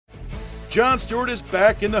Jon Stewart is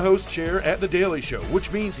back in the host chair at The Daily Show,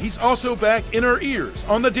 which means he's also back in our ears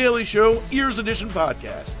on The Daily Show Ears Edition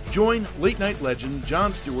podcast. Join late-night legend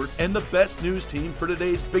Jon Stewart and the best news team for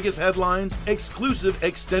today's biggest headlines, exclusive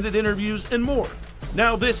extended interviews, and more.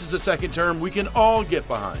 Now this is a second term we can all get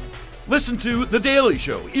behind. Listen to The Daily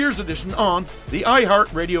Show Ears Edition on the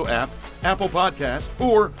iHeartRadio app, Apple Podcasts,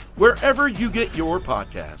 or wherever you get your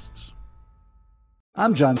podcasts.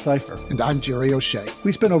 I'm John Cipher. And I'm Jerry O'Shea.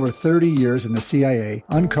 We spent over 30 years in the CIA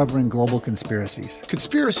uncovering global conspiracies.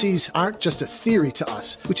 Conspiracies aren't just a theory to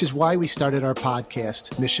us, which is why we started our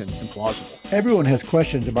podcast, Mission Implausible. Everyone has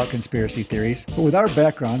questions about conspiracy theories, but with our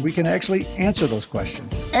background, we can actually answer those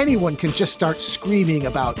questions. Anyone can just start screaming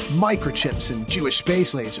about microchips and Jewish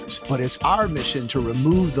space lasers, but it's our mission to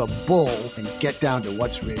remove the bull and get down to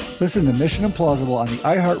what's real. Listen to Mission Implausible on the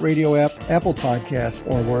iHeartRadio app, Apple Podcasts,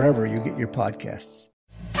 or wherever you get your podcasts.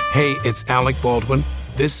 Hey, it's Alec Baldwin.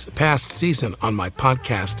 This past season on my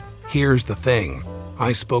podcast, Here's the Thing,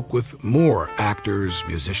 I spoke with more actors,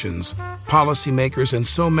 musicians, policymakers, and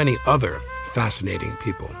so many other fascinating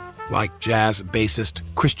people, like jazz bassist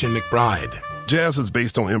Christian McBride. Jazz is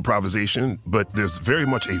based on improvisation, but there's very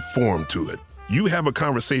much a form to it. You have a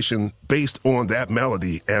conversation based on that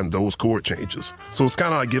melody and those chord changes. So it's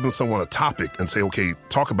kind of like giving someone a topic and say, okay,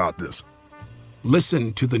 talk about this.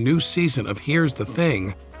 Listen to the new season of Here's the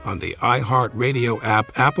Thing on the iHeartRadio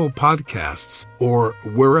app, Apple Podcasts, or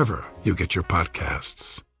wherever you get your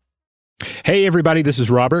podcasts. Hey, everybody, this is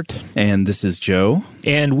Robert. And this is Joe.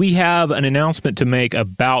 And we have an announcement to make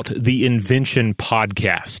about the Invention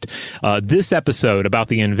podcast. This episode about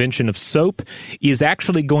the invention of soap is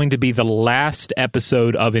actually going to be the last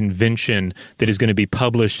episode of Invention that is going to be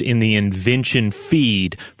published in the Invention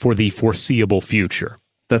feed for the foreseeable future.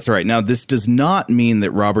 That's right. Now, this does not mean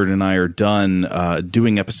that Robert and I are done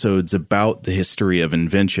doing episodes about the history of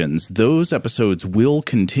inventions. Those episodes will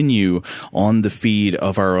continue on the feed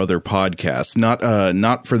of our other podcasts.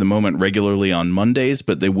 Not for the moment regularly on Mondays,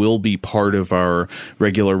 but they will be part of our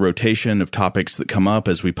regular rotation of topics that come up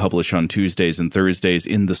as we publish on Tuesdays and Thursdays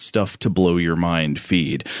in the Stuff to Blow Your Mind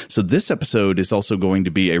feed. So this episode is also going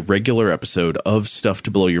to be a regular episode of Stuff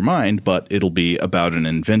to Blow Your Mind, but it'll be about an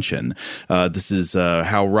invention. This is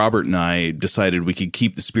how Robert and I decided we could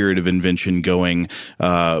keep the spirit of invention going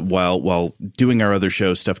while doing our other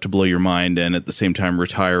show, Stuff to Blow Your Mind, and at the same time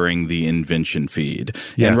retiring the Invention feed.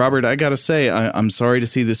 Yeah. And Robert, I gotta say, I'm sorry to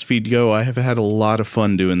see this feed go. I have had a lot of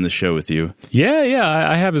fun doing this show with you. Yeah,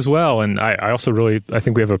 I have as well, and I also I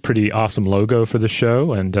think we have a pretty awesome logo for the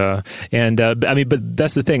show, and I mean, but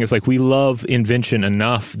that's the thing. It's like we love invention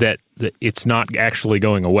enough that it's not actually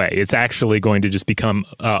going away. It's actually going to just become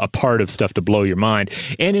a part of Stuff to Blow Your Mind.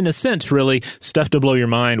 And in a sense, really, Stuff to Blow Your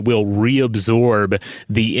Mind will reabsorb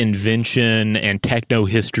the invention and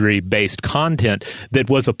techno-history-based content that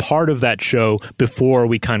was a part of that show before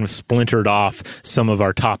we kind of splintered off some of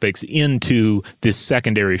our topics into this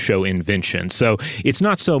secondary show, Invention. So it's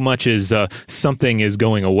not so much as something is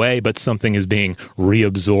going away, but something is being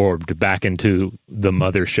reabsorbed back into the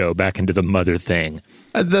mother show, back into the mother thing.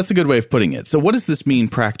 That's a good way of putting it. So what does this mean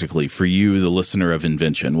practically for you, the listener of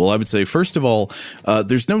Invention? Well, I would say, first of all,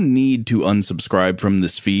 there's no need to unsubscribe from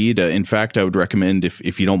this feed. In fact, I would recommend,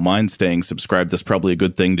 if you don't mind staying subscribed, that's probably a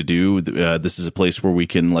good thing to do. This is a place where we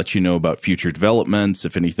can let you know about future developments.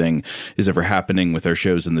 If anything is ever happening with our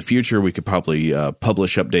shows in the future, we could probably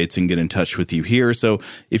publish updates and get in touch with you here. So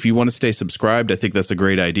if you want to stay subscribed, I think that's a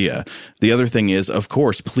great idea. The other thing is, of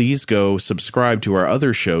course, please go subscribe to our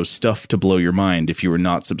other show, Stuff to Blow Your Mind, if you are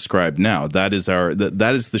not subscribed now. That is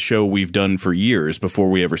the show we've done for years before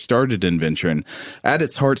we ever started Invention. At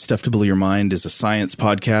its heart, Stuff to Blow Your Mind is a science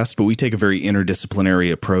podcast, but we take a very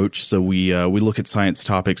interdisciplinary approach. So we look at science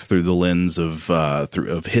topics through the lens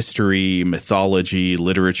of history, mythology,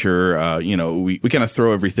 literature. We kind of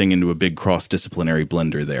throw everything into a big cross-disciplinary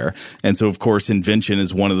blender there. And so, of course, Invention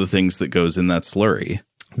is one of the things that goes in that slurry.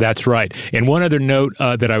 That's right. And one other note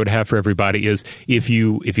that I would have for everybody is if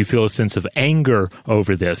you feel a sense of anger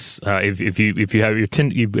over this, if you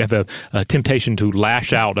have a temptation to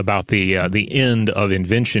lash out about the end of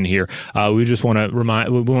Invention here, we just want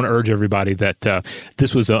to urge everybody that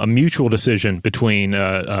this was a mutual decision between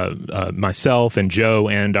myself and Joe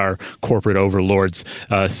and our corporate overlords.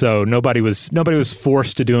 So nobody was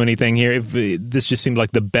forced to do anything here. This just seemed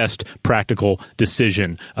like the best practical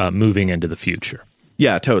decision moving into the future.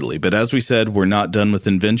 Yeah, totally. But as we said, we're not done with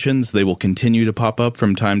inventions. They will continue to pop up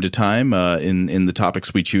from time to time in the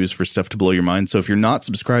topics we choose for Stuff to Blow Your Mind. So if you're not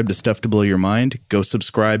subscribed to Stuff to Blow Your Mind, go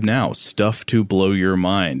subscribe now. Stuff to Blow Your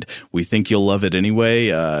Mind. We think you'll love it anyway,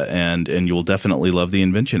 and you'll definitely love the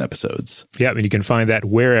invention episodes. Yeah, and you can find that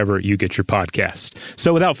wherever you get your podcast.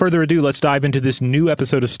 So without further ado, let's dive into this new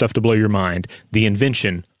episode of Stuff to Blow Your Mind, the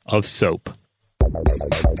invention of soap.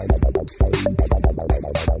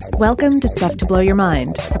 Welcome to Stuff to Blow Your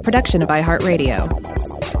Mind, a production of iHeartRadio.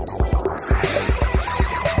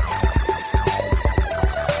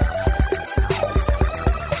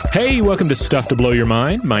 Hey, welcome to Stuff to Blow Your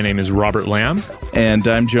Mind. My name is Robert Lamb. And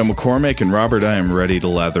I'm Joe McCormick, and Robert, I am ready to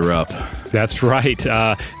lather up. That's right.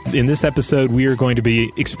 In this episode, we are going to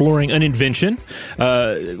be exploring an invention.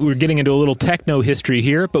 We're getting into a little techno history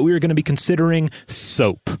here, but we are going to be considering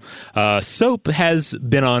soap. Soap has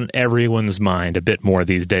been on everyone's mind a bit more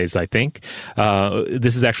these days, I think.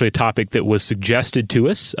 This is actually a topic that was suggested to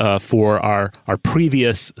us for our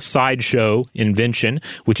previous sideshow invention,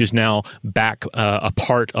 which is now back a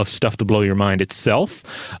part of Stuff to Blow Your Mind itself.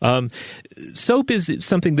 Soap is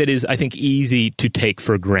something that is, I think, easy to take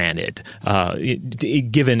for granted,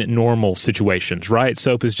 given normal situations, right?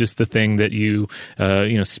 Soap is just the thing that you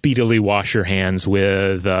speedily wash your hands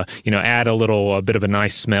with, add a bit of a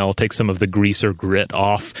nice smell, take some of the grease or grit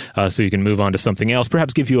off so you can move on to something else,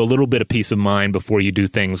 perhaps give you a little bit of peace of mind before you do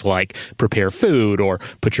things like prepare food or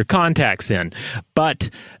put your contacts in. But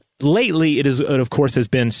lately, it of course, has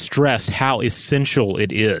been stressed how essential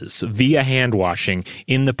it is via hand washing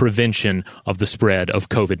in the prevention of the spread of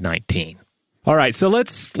COVID-19. All right, so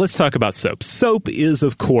let's talk about soap. Soap is,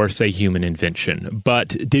 of course, a human invention, but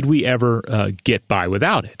did we ever get by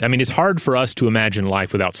without it? I mean, it's hard for us to imagine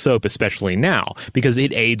life without soap, especially now, because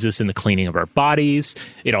it aids us in the cleaning of our bodies.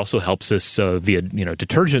 It also helps us via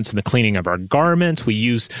detergents in the cleaning of our garments. We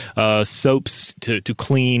use soaps to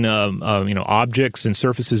clean objects and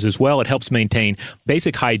surfaces as well. It helps maintain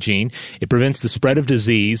basic hygiene. It prevents the spread of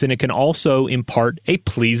disease, and it can also impart a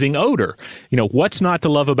pleasing odor. What's not to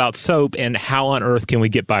love about soap, and how on earth can we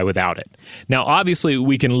get by without it? Now, obviously,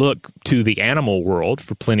 we can look to the animal world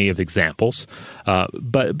for plenty of examples,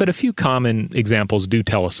 but a few common examples do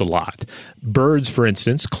tell us a lot. Birds, for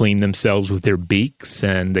instance, clean themselves with their beaks,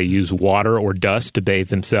 and they use water or dust to bathe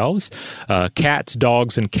themselves. Cats,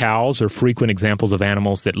 dogs, and cows are frequent examples of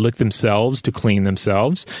animals that lick themselves to clean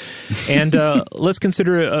themselves. And let's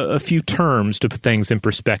consider a few terms to put things in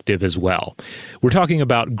perspective as well. We're talking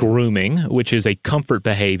about grooming, which is a comfort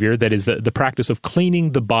behavior that is the practice of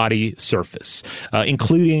cleaning the body surface,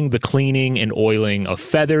 including the cleaning and oiling of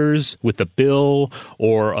feathers with the bill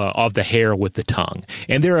or of the hair with the tongue.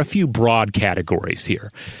 And there are a few broad categories here.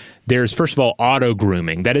 There's, first of all,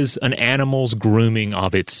 auto-grooming. That is an animal's grooming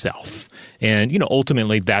of itself. And,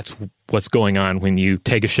 ultimately that's what's going on when you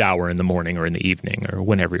take a shower in the morning or in the evening or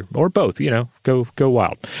whenever, or both, go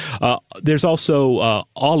wild. There's also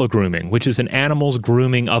allogrooming, which is an animal's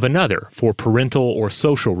grooming of another for parental or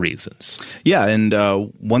social reasons. Yeah, and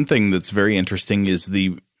one thing that's very interesting is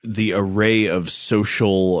the array of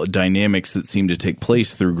social dynamics that seem to take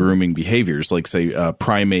place through grooming behaviors, like, say,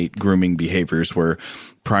 primate grooming behaviors, where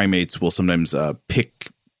primates will sometimes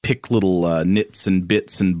pick little nits and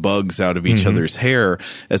bits and bugs out of each other's hair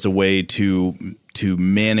as a way to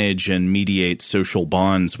manage and mediate social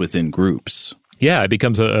bonds within groups. Yeah, it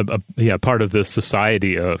becomes a part of the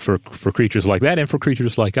society for creatures like that and for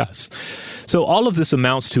creatures like us. So all of this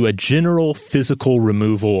amounts to a general physical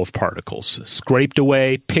removal of particles, scraped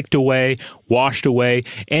away, picked away, washed away,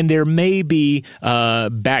 and there may be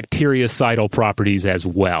bactericidal properties as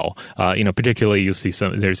well. Particularly you'll see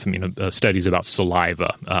there's some studies about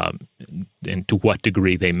saliva and to what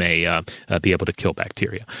degree they may be able to kill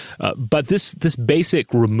bacteria. But this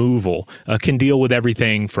basic removal can deal with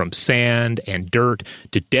everything from sand and dirt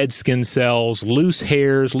to dead skin cells, loose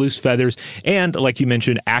hairs, loose feathers, and, like you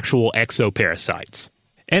mentioned, actual exoparasites.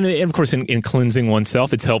 And of course, in cleansing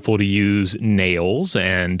oneself, it's helpful to use nails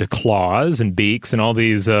and claws and beaks and all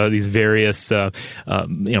these various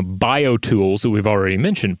bio tools that we've already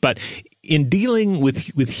mentioned. But in dealing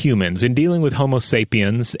with humans, in dealing with Homo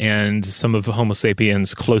sapiens and some of Homo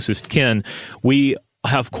sapiens' closest kin, we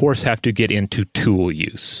of course have to get into tool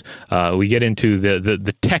use. We get into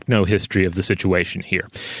the techno history of the situation here.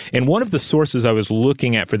 And one of the sources I was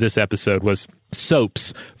looking at for this episode was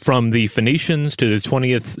soaps from the Phoenicians to the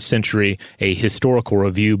 20th century, a historical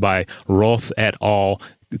review by Roth et al.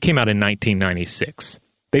 It came out in 1996.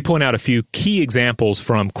 They point out a few key examples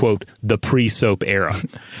from, quote, the pre-soap era.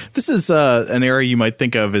 This is an era you might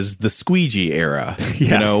think of as the squeegee era,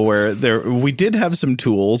 yes. Where we did have some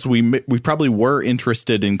tools. We probably were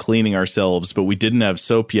interested in cleaning ourselves, but we didn't have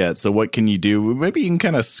soap yet. So what can you do? Maybe you can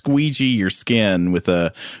kind of squeegee your skin with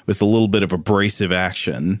a little bit of abrasive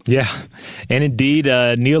action. Yeah. And indeed,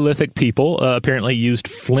 Neolithic people apparently used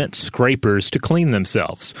flint scrapers to clean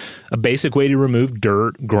themselves. A basic way to remove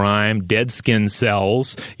dirt, grime, dead skin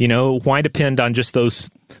cells. Why depend on just those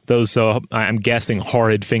I'm guessing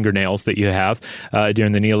horrid fingernails that you have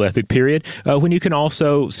during the Neolithic period, when you can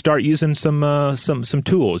also start using some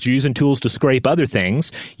tools. You're using tools to scrape other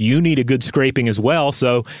things. You need a good scraping as well,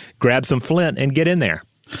 so grab some flint and get in there.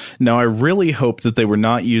 Now, I really hope that they were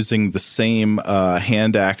not using the same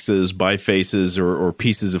hand axes, bifaces, or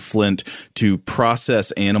pieces of flint to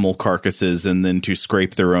process animal carcasses and then to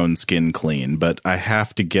scrape their own skin clean. But I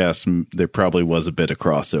have to guess there probably was a bit of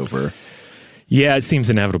crossover. Yeah, it seems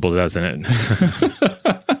inevitable, doesn't it?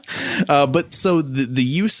 But so the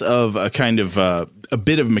use of a kind of a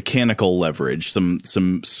bit of mechanical leverage,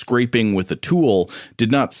 some scraping with a tool, did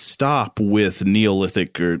not stop with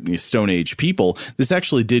Neolithic or Stone Age people. This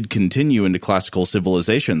actually did continue into classical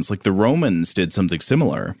civilizations. Like the Romans did something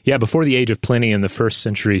similar. Yeah, before the Age of Plenty in the 1st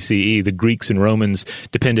century CE, the Greeks and Romans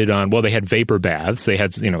depended on, they had vapor baths. They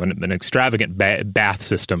had, an extravagant bath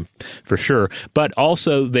system for sure. But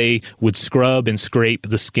also they would scrub and scrape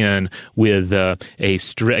the skin with a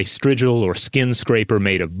strigil or skin scraper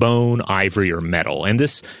made of bone, ivory, or metal. And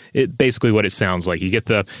this, basically what it sounds like. You get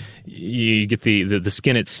the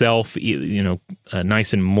skin itself,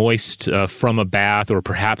 nice and moist from a bath, or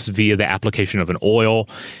perhaps via the application of an oil,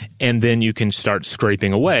 and then you can start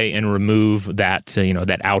scraping away and remove that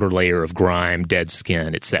that outer layer of grime, dead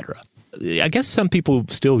skin, etc. I guess some people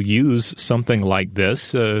still use something like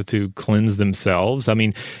this to cleanse themselves. I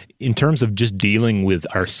mean, in terms of just dealing with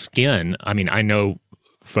our skin, I know,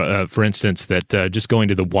 for instance, that just going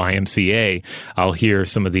to the YMCA, I'll hear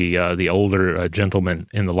some of the older gentlemen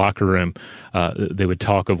in the locker room. They would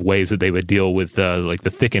talk of ways that they would deal with like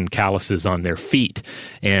the thickened calluses on their feet,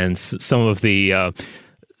 and some of the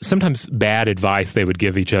sometimes bad advice they would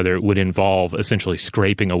give each other would involve essentially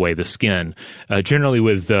scraping away the skin, generally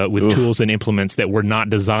with tools and implements that were not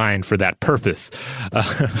designed for that purpose.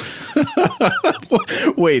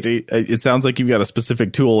 Wait, it sounds like you've got a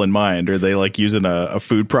specific tool in mind. Are they like using a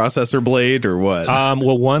food processor blade or what?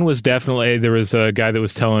 Well, one was definitely, there was a guy that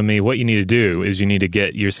was telling me what you need to do is you need to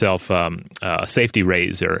get yourself a safety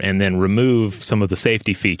razor and then remove some of the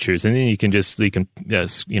safety features, and then you can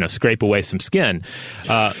scrape away some skin.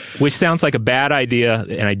 Which sounds like a bad idea,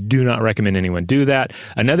 and I do not recommend anyone do that.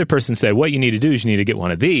 Another person said, what you need to do is you need to get one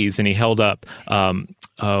of these, and he held up,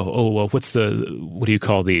 what do you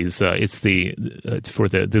call these? It's for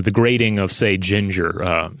the grating of, say,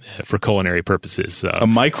 ginger for culinary purposes. A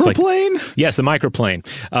microplane? Yes, a microplane.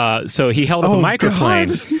 So he held up a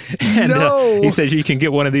microplane, and he said you can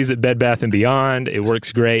get one of these at Bed Bath & Beyond. It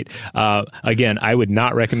works great. Again, I would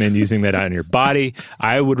not recommend using that on your body.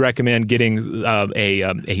 I would recommend getting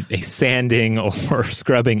a sanding or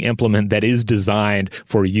scrubbing implement that is designed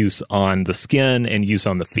for use on the skin and use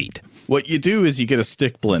on the feet. What you do is you get a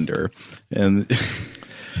stick blender and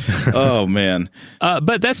oh, man.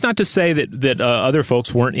 But that's not to say that other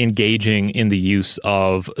folks weren't engaging in the use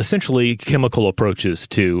of essentially chemical approaches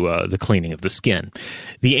to the cleaning of the skin.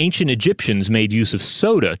 The ancient Egyptians made use of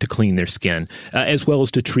soda to clean their skin, as well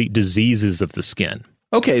as to treat diseases of the skin.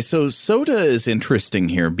 Okay, so soda is interesting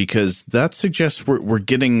here because that suggests we're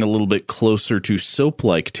getting a little bit closer to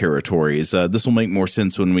soap-like territories. This will make more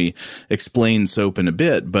sense when we explain soap in a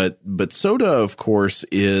bit, but soda, of course,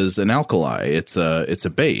 is an alkali. It's a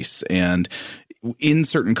base, and in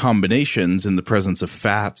certain combinations, in the presence of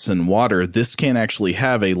fats and water, this can actually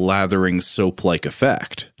have a lathering soap-like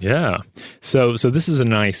effect. Yeah. So this is a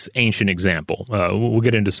nice ancient example. We'll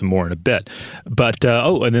get into some more in a bit. But,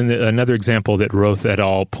 and then another example that Roth et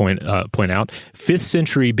al. Point out, 5th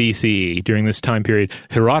century BCE, during this time period,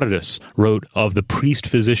 Herodotus wrote of the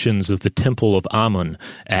priest-physicians of the temple of Amun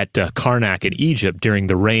at Karnak in Egypt during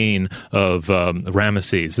the reign of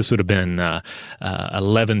Ramesses. This would have been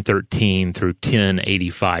 1113 through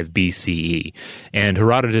 1085 BCE. And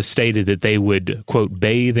Herodotus stated that they would, quote,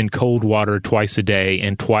 bathe in cold water twice a day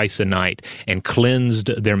and twice a night and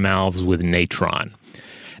cleansed their mouths with natron.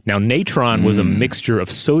 Now, natron was a mixture of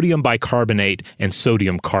sodium bicarbonate and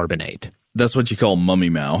sodium carbonate. That's what you call mummy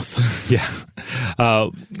mouth. Yeah.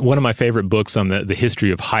 One of my favorite books on the history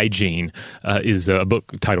of hygiene is a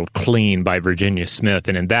book titled Clean by Virginia Smith.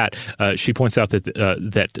 And in that, she points out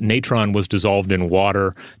that natron was dissolved in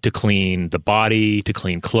water to clean the body, to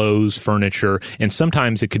clean clothes, furniture, and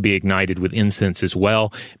sometimes it could be ignited with incense as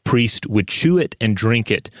well. Priest would chew it and drink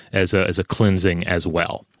it as a cleansing as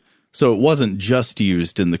well. So it wasn't just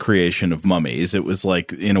used in the creation of mummies. It was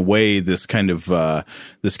like, in a way, this kind of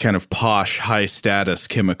posh, high status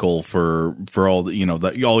chemical for all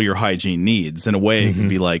all your hygiene needs. In a way, it could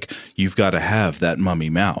be like, you've got to have that mummy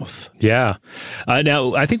mouth. Yeah.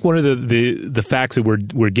 Now, I think one of the facts that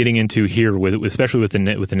we're getting into here, especially with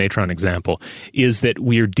the natron example, is that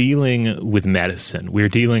we are dealing with medicine. We're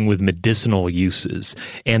dealing with medicinal uses,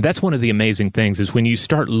 and that's one of the amazing things is when you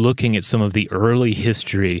start looking at some of the early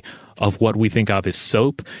history of what we think of as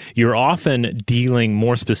soap, you're often dealing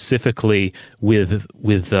more specifically with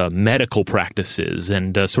medical practices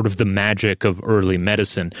and sort of the magic of early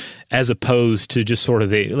medicine, as opposed to just sort of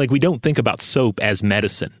we don't think about soap as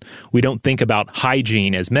medicine. We don't think about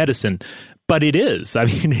hygiene as medicine. But it is. I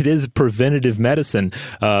mean, it is preventative medicine,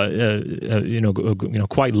 quite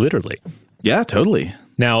literally. Yeah, totally.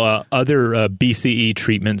 Now, other BCE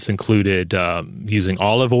treatments included using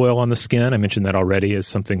olive oil on the skin. I mentioned that already as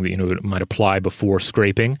something that might apply before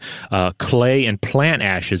scraping. Clay and plant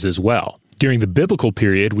ashes as well. During the biblical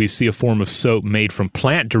period, we see a form of soap made from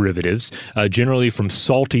plant derivatives, generally from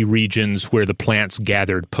salty regions where the plants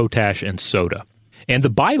gathered potash and soda. And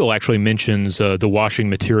the Bible actually mentions the washing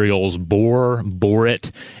materials bor,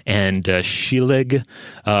 borit, and shilig.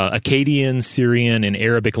 Akkadian, Syrian, and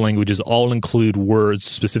Arabic languages all include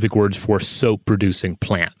specific words for soap-producing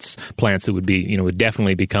plants. Plants that would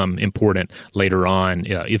definitely become important later on,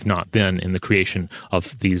 if not then, in the creation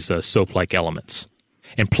of these soap-like elements.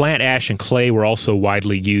 And plant ash and clay were also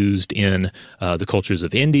widely used in the cultures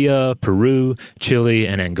of India, Peru, Chile,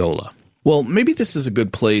 and Angola. Well, maybe this is a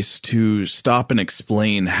good place to stop and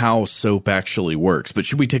explain how soap actually works, but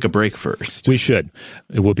should we take a break first? We should.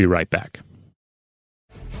 We'll be right back.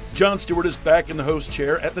 Jon Stewart is back in the host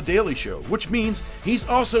chair at The Daily Show, which means he's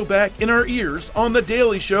also back in our ears on The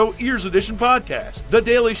Daily Show Ears Edition podcast. The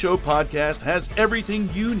Daily Show podcast has everything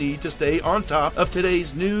you need to stay on top of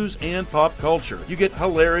today's news and pop culture. You get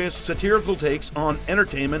hilarious, satirical takes on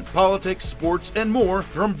entertainment, politics, sports, and more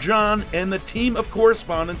from Jon and the team of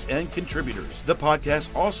correspondents and contributors. The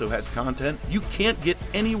podcast also has content you can't get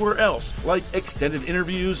anywhere else, like extended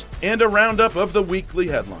interviews and a roundup of the weekly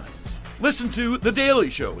headlines. Listen to The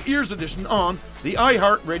Daily Show, Ears Edition, on the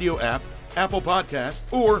iHeartRadio app, Apple Podcasts,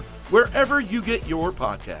 or wherever you get your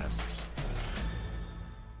podcasts.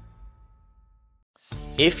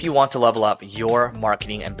 If you want to level up your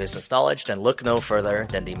marketing and business knowledge, then look no further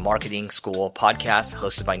than the Marketing School podcast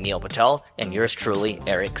hosted by Neil Patel and yours truly,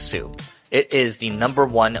 Eric Siu. It is the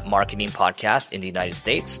 #1 marketing podcast in the United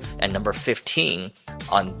States and number 15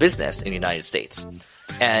 on business in the United States.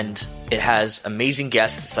 And it has amazing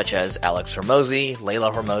guests such as Alex Hormozi,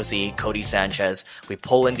 Layla Hormozi, Cody Sanchez. We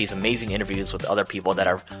pull in these amazing interviews with other people that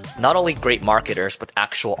are not only great marketers, but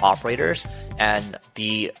actual operators. And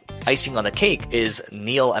the icing on the cake is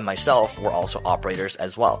Neil and myself were also operators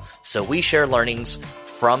as well. So we share learnings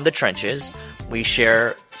from the trenches. We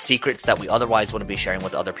share secrets that we otherwise wouldn't be sharing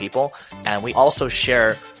with other people. And we also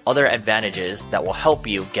share other advantages that will help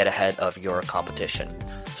you get ahead of your competition.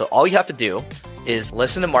 So all you have to do is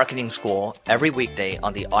listen to Marketing School every weekday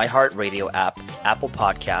on the iHeartRadio app, Apple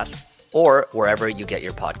Podcasts, or wherever you get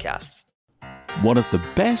your podcasts. One of the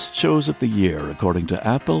best shows of the year, according to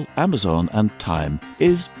Apple, Amazon, and Time,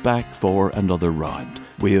 is back for another round.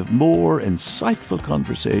 We have more insightful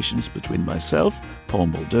conversations between myself, Paul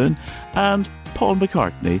Muldoon, and Paul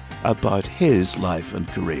McCartney about his life and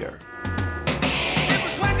career. It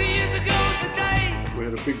was 20 years ago today. We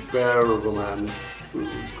had a big bear of a man. It was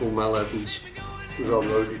called Mal Evans. He was our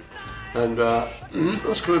roadie. And I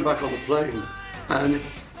was coming back on the plane, and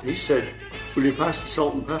he said, "Will you pass the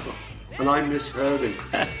salt and pepper?" And I misheard him.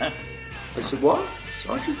 I said, "What?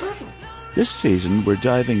 Sergeant Pepper?" This season, we're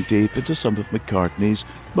diving deep into some of McCartney's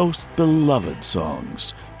most beloved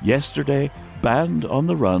songs. Yesterday, Band on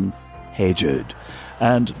the Run, Hey Jude.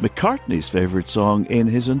 And McCartney's favourite song in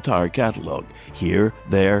his entire catalogue, Here,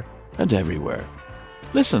 There and Everywhere.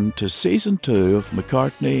 Listen to Season 2 of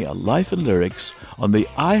McCartney, A Life in Lyrics on the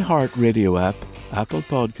iHeartRadio app, Apple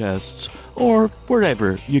Podcasts, or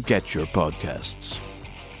wherever you get your podcasts.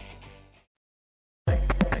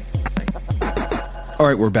 All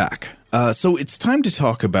right, we're back. So it's time to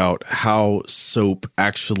talk about how soap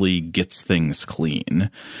actually gets things clean.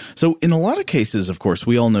 So in a lot of cases, of course,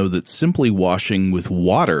 we all know that simply washing with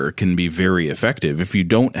water can be very effective. If you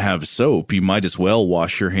don't have soap, you might as well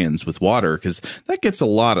wash your hands with water because that gets a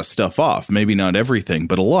lot of stuff off. Maybe not everything,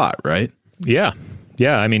 but a lot, right? Yeah.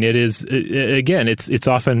 Yeah, I mean, it is, again, it's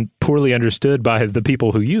often poorly understood by the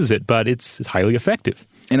people who use it, but it's highly effective.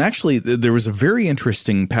 And actually, there was a very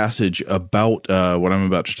interesting passage about what I'm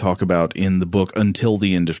about to talk about in the book Until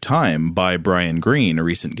the End of Time by Brian Greene, a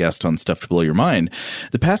recent guest on Stuff to Blow Your Mind.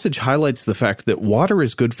 The passage highlights the fact that water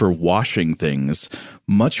is good for washing things,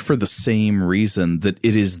 much for the same reason that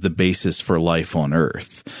it is the basis for life on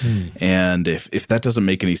Earth. And if that doesn't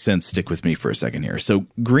make any sense, stick with me for a second here. So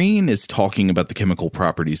Greene is talking about the chemical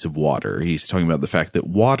properties of water. He's talking about the fact that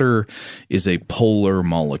water is a polar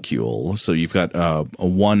molecule. So you've got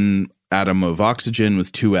one atom of oxygen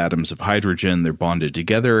with two atoms of hydrogen. They're bonded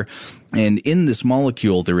together. And in this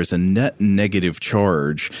molecule, there is a net negative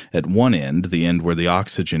charge at one end, the end where the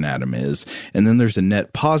oxygen atom is, and then there's a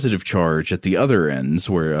net positive charge at the other ends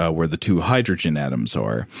where the two hydrogen atoms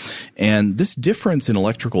are. And this difference in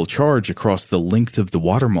electrical charge across the length of the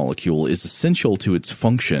water molecule is essential to its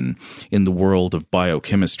function in the world of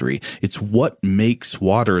biochemistry. It's what makes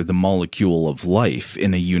water the molecule of life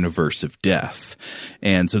in a universe of death.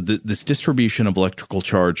 And so this distribution of electrical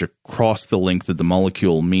charge across the length of the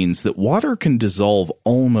molecule means that water can dissolve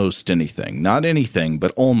almost anything. Not anything,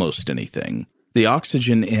 but almost anything. The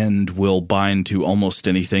oxygen end will bind to almost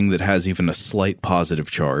anything that has even a slight positive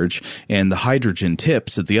charge, and the hydrogen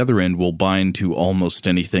tips at the other end will bind to almost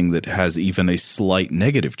anything that has even a slight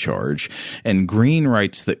negative charge. And Greene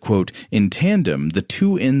writes that, quote, in tandem, the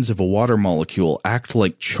two ends of a water molecule act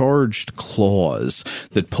like charged claws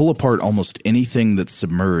that pull apart almost anything that's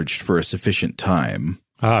submerged for a sufficient time.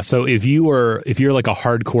 So if you're like a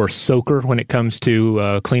hardcore soaker when it comes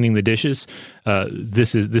to cleaning the dishes,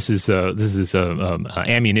 this is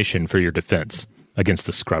ammunition for your defense against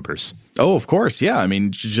the scrubbers. Oh, of course. Yeah. I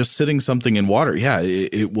mean, just sitting something in water,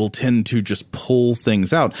 it will tend to just pull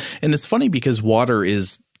things out. And it's funny because water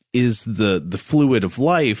is the fluid of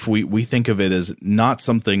life. We think of it as not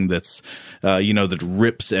something that's, that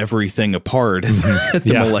rips everything apart at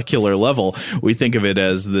the molecular level. We think of it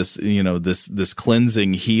as this, this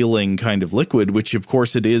cleansing, healing kind of liquid, which of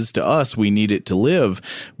course it is to us. We need it to live.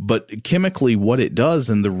 But chemically, what it does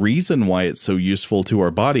and the reason why it's so useful to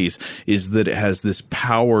our bodies is that it has this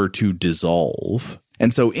power to dissolve.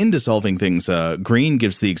 And so in dissolving things, Greene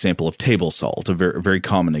gives the example of table salt, a very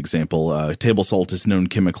common example. Table salt is known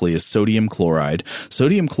chemically as sodium chloride.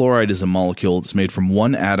 Sodium chloride is a molecule that's made from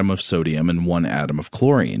one atom of sodium and one atom of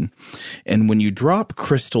chlorine. And when you drop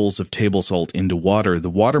crystals of table salt into water, the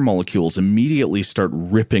water molecules immediately start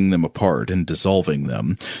ripping them apart and dissolving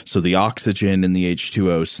them. So the oxygen in the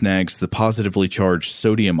H2O snags the positively charged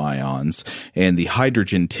sodium ions, and the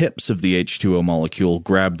hydrogen tips of the H2O molecule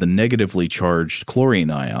grab the negatively charged chlorine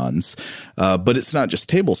ions. But it's not just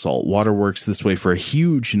table salt. Water works this way for a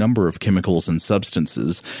huge number of chemicals and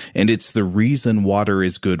substances, and it's the reason water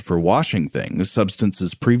is good for washing things.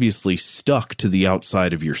 Substances previously stuck to the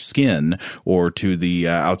outside of your skin or to the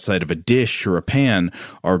outside of a dish or a pan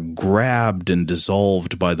are grabbed and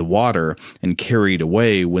dissolved by the water and carried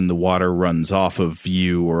away when the water runs off of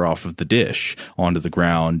you or off of the dish onto the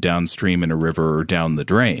ground, downstream in a river, or down the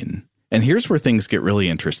drain. And here's where things get really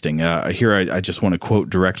interesting. Here I just want to quote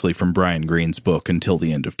directly from Brian Greene's book, Until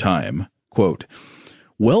the End of Time. Quote,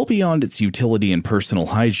 well beyond its utility in personal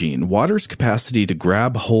hygiene, water's capacity to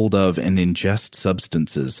grab hold of and ingest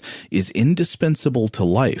substances is indispensable to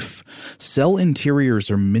life. Cell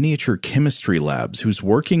interiors are miniature chemistry labs whose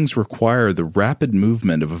workings require the rapid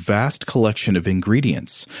movement of a vast collection of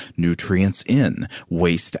ingredients, nutrients in,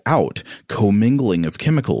 waste out, commingling of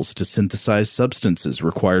chemicals to synthesize substances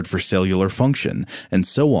required for cellular function, and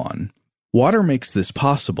so on. Water makes this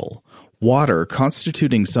possible. Water,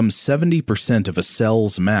 constituting some 70% of a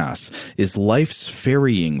cell's mass, is life's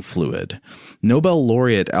ferrying fluid. Nobel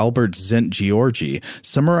laureate Albert Szent-Györgyi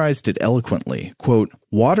summarized it eloquently, quote,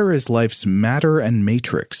 water is life's matter and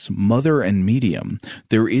matrix, mother and medium.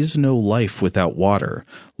 There is no life without water.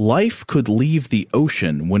 Life could leave the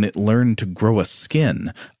ocean when it learned to grow a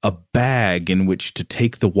skin, a bag in which to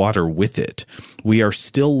take the water with it. We are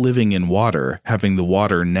still living in water, having the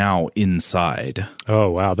water now inside.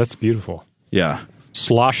 Oh, wow. That's beautiful. Yeah.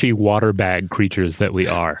 Sloshy water bag creatures that we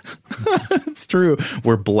are. It's true.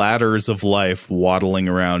 We're bladders of life waddling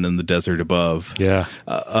around in the desert above. Yeah.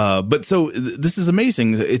 But so this is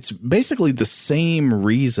amazing. It's basically the same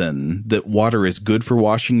reason that water is good for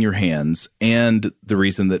washing your hands and the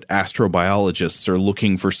reason that astrobiologists are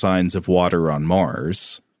looking for signs of water on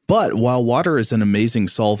Mars. But while water is an amazing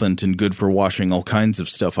solvent and good for washing all kinds of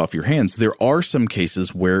stuff off your hands, there are some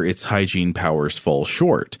cases where its hygiene powers fall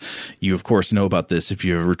short. You, of course, know about this if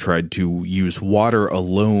you ever tried to use water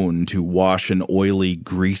alone to wash an oily,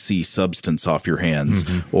 greasy substance off your hands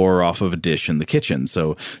or off of a dish in the kitchen.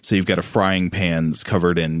 So you've got a frying pan that's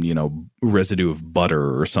covered in, residue of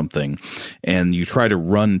butter or something, and you try to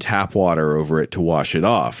run tap water over it to wash it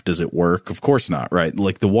off. Does it work? Of course not, right?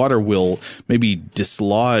 Like the water will maybe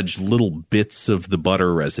dislodge little bits of the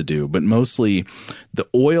butter residue, but mostly the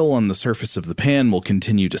oil on the surface of the pan will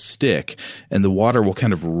continue to stick and the water will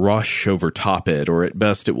kind of rush over top it, or at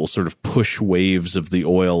best it will sort of push waves of the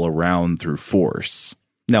oil around through force.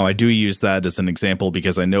 Now, I do use that as an example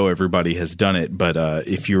because I know everybody has done it, but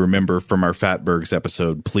if you remember from our Fatbergs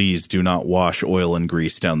episode, please do not wash oil and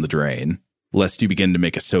grease down the drain, lest you begin to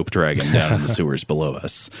make a soap dragon down in the sewers below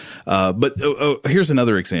us. But here's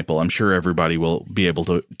another example I'm sure everybody will be able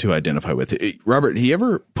to identify with. Robert, have you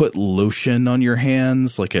ever put lotion on your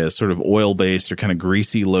hands, like a sort of oil-based or kind of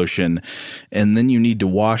greasy lotion, and then you need to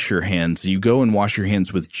wash your hands? You go and wash your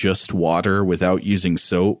hands with just water without using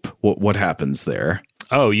soap. What happens there?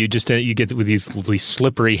 Oh, you get with these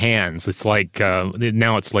slippery hands. It's like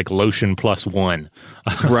now it's like lotion plus one.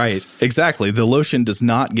 Right, exactly. The lotion does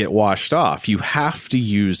not get washed off. You have to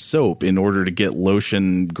use soap in order to get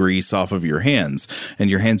lotion grease off of your hands, and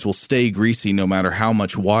your hands will stay greasy no matter how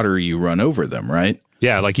much water you run over them, right?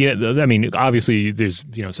 Yeah, obviously there's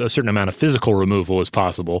a certain amount of physical removal is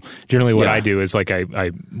possible. Generally what I do is like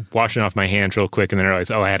I wash it off my hands real quick and then I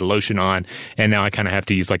realize, I had lotion on, and now I kind of have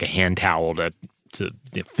to use like a hand towel to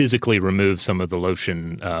physically remove some of the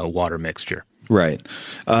lotion water mixture. Right.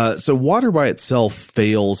 So water by itself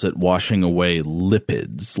fails at washing away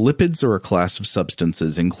lipids. Lipids are a class of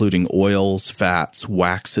substances including oils, fats,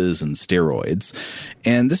 waxes, and steroids.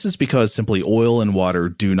 And this is because simply oil and water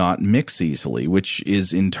do not mix easily, which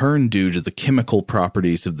is in turn due to the chemical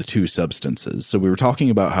properties of the two substances. So we were talking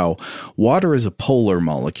about how water is a polar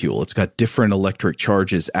molecule. It's got different electric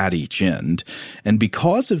charges at each end. And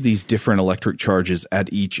because of these different electric charges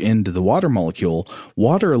at each end of the water molecule,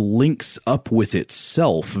 water links up with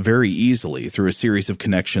itself very easily through a series of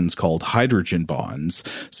connections called hydrogen bonds.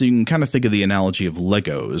 So you can kind of think of the analogy of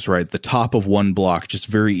Legos, right? The top of one block just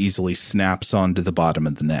very easily snaps onto the bottom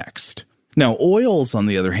of the next. Now, oils, on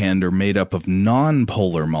the other hand, are made up of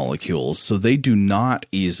non-polar molecules, so they do not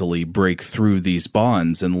easily break through these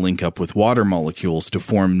bonds and link up with water molecules to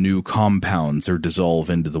form new compounds or dissolve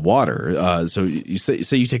into the water. So you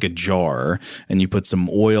say you take a jar and you put some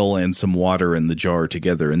oil and some water in the jar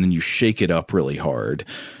together, and then you shake it up really hard.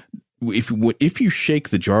 If you shake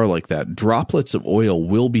the jar like that, droplets of oil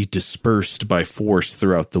will be dispersed by force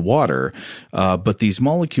throughout the water, but these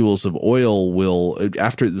molecules of oil will,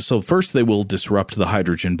 first they will disrupt the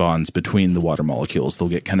hydrogen bonds between the water molecules. They'll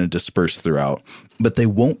get kind of dispersed throughout, but they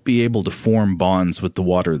won't be able to form bonds with the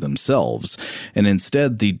water themselves. And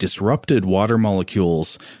instead, the disrupted water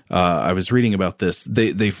molecules, I was reading about this,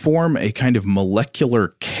 they form a kind of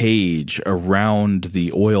molecular cage around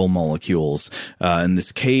the oil molecules, and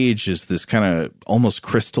this cage is this kind of almost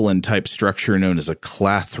crystalline type structure known as a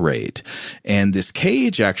clathrate. And this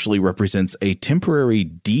cage actually represents a temporary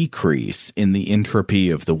decrease in the entropy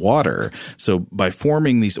of the water. So by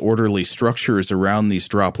forming these orderly structures around these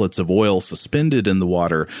droplets of oil suspended in the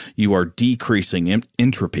water, you are decreasing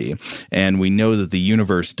entropy. And we know that the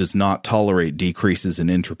universe does not tolerate decreases in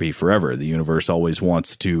entropy forever. The universe always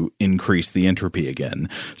wants to increase the entropy again.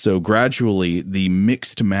 So gradually, the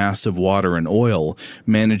mixed mass of water and oil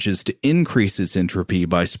manages to increase its entropy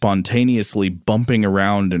by spontaneously bumping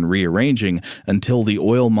around and rearranging until the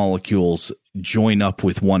oil molecules join up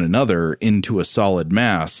with one another into a solid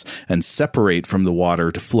mass and separate from the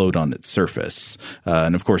water to float on its surface.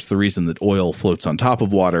 And of course, the reason that oil floats on top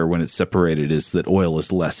of water when it's separated is that oil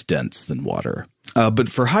is less dense than water. But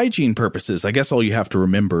for hygiene purposes, I guess all you have to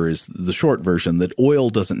remember is the short version that oil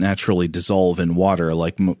doesn't naturally dissolve in water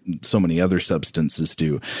like so many other substances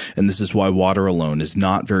do. And this is why water alone is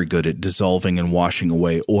not very good at dissolving and washing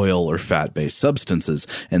away oil or fat-based substances.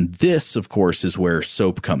 And this, of course, is where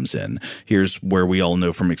soap comes in. Here's where we all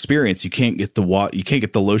know from experience, you can't get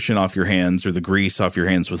the lotion off your hands or the grease off your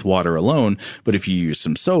hands with water alone, but if you use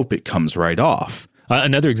some soap, it comes right off.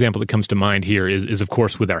 Another example that comes to mind here is of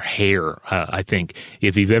course, with our hair. I think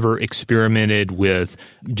if you've ever experimented with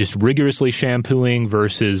just rigorously shampooing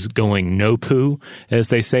versus going no poo, as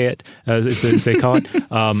they say it, as they call it,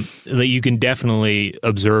 that you can definitely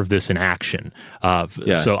observe this in action.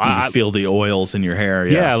 So I feel the oils in your hair.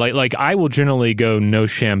 Yeah, like I will generally go no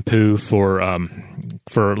shampoo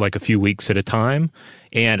for like a few weeks at a time.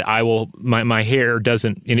 And I will, my hair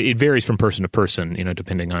doesn't, it varies from person to person,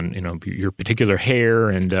 depending on, your particular hair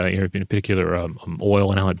and your particular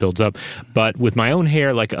oil and how it builds up. But with my own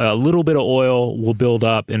hair, like a little bit of oil will build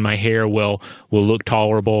up and my hair will look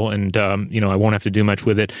tolerable and, I won't have to do much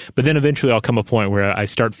with it. But then eventually I'll come a point where I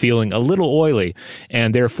start feeling a little oily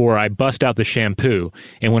and therefore I bust out the shampoo.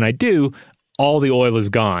 And when I do, all the oil is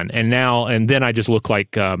gone, and then I just look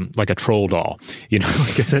like a troll doll,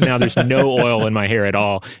 because now there's no oil in my hair at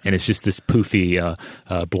all, and it's just this poofy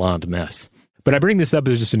blonde mess. But I bring this up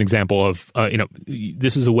as just an example of,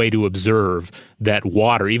 this is a way to observe that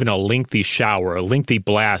water, even a lengthy shower, a lengthy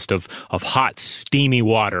blast of hot, steamy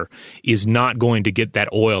water is not going to get that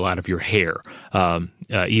oil out of your hair,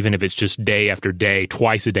 even if it's just day after day,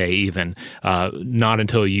 twice a day even, not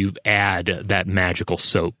until you add that magical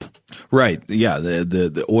soap. Right. Yeah.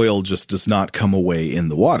 The oil just does not come away in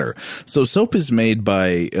the water. So soap is made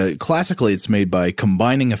by, classically it's made by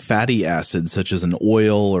combining a fatty acid such as an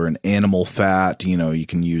oil or an animal fat. You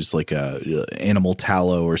can use like a animal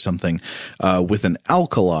tallow or something, with an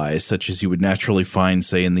alkali such as you would naturally find,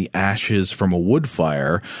 say, in the ashes from a wood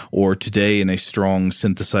fire, or today in a strong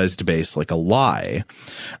synthesized base like a lye.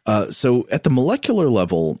 So at the molecular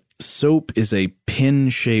level, soap is a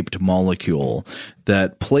pin-shaped molecule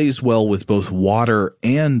that plays well with both water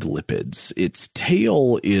and lipids. Its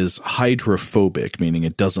tail is hydrophobic, meaning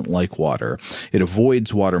it doesn't like water. It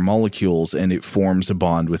avoids water molecules and it forms a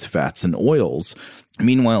bond with fats and oils.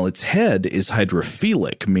 Meanwhile, its head is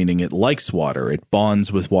hydrophilic, meaning it likes water. It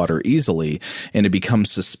bonds with water easily, and it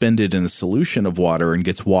becomes suspended in a solution of water and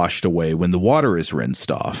gets washed away when the water is rinsed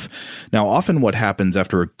off. Now, often what happens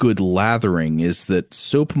after a good lathering is that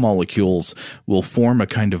soap molecules will form a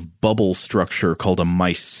kind of bubble structure called a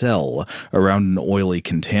micelle around an oily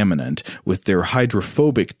contaminant, with their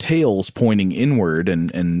hydrophobic tails pointing inward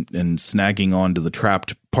and snagging onto the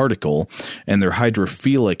trapped particle, and their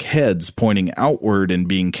hydrophilic heads pointing outward and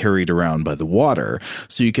being carried around by the water.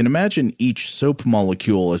 So you can imagine each soap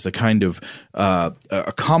molecule as a kind of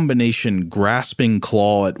a combination grasping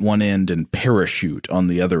claw at one end and parachute on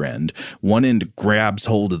the other end. One end grabs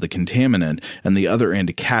hold of the contaminant, and the other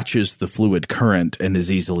end catches the fluid current and is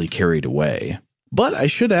easily carried away. But I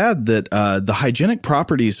should add that the hygienic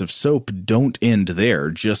properties of soap don't end there,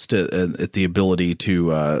 just at the ability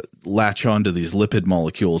to latch onto these lipid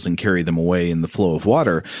molecules and carry them away in the flow of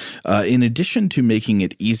water. In addition to making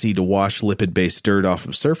it easy to wash lipid-based dirt off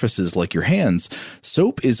of surfaces like your hands,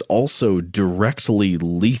 soap is also directly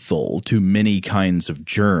lethal to many kinds of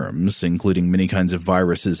germs, including many kinds of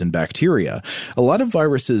viruses and bacteria. A lot of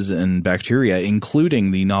viruses and bacteria,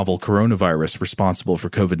 including the novel coronavirus responsible for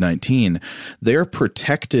COVID-19, they're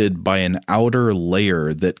protected by an outer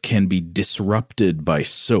layer that can be disrupted by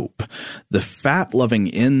soap. The fat-loving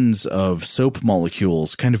ends of soap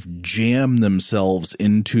molecules kind of jam themselves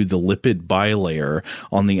into the lipid bilayer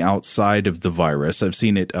on the outside of the virus. I've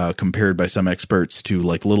seen it compared by some experts to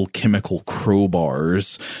like little chemical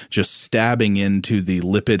crowbars just stabbing into the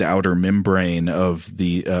lipid outer membrane of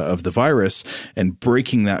the virus and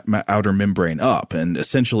breaking that outer membrane up. And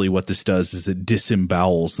essentially what this does is it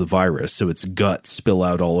disembowels the virus, so its guts spill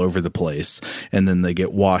out all over the place, and then they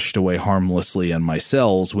get washed away harmlessly on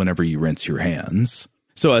micelles whenever you rinse your hands.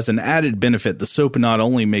 So as an added benefit, the soap not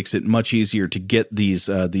only makes it much easier to get these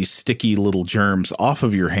sticky little germs off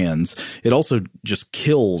of your hands, it also just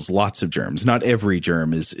kills lots of germs. Not every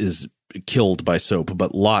germ is killed by soap,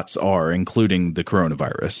 but lots are, including the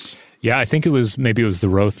coronavirus. Yeah, I think it was the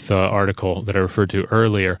Roth article that I referred to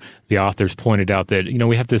earlier. The authors pointed out that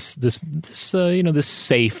we have this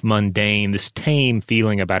safe, mundane, this tame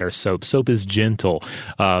feeling about our soap. Soap is gentle,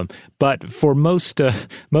 but for most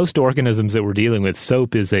organisms that we're dealing with,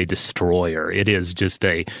 soap is a destroyer. It is just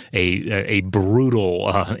a brutal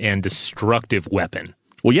and destructive weapon.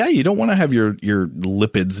 Well, yeah, you don't want to have your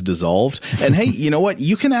lipids dissolved. And hey, you know what?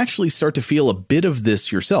 You can actually start to feel a bit of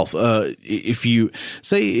this yourself. If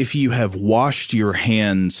you have washed your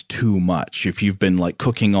hands too much, if you've been like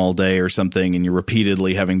cooking all day or something and you're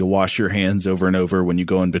repeatedly having to wash your hands over and over when you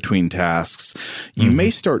go in between tasks, you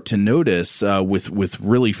may start to notice with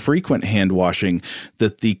really frequent hand washing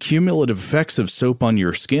that the cumulative effects of soap on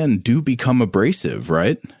your skin do become abrasive,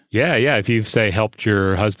 right? Yeah. If you say helped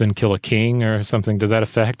your husband kill a king or something to that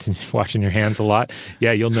effect, and you're washing your hands a lot,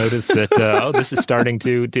 you'll notice that, this is starting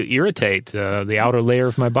to irritate the outer layer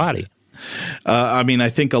of my body. I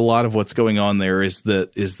think a lot of what's going on there is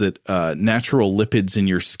that natural lipids in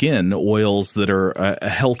your skin, oils that are a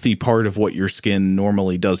healthy part of what your skin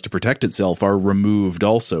normally does to protect itself, are removed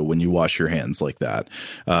also when you wash your hands like that.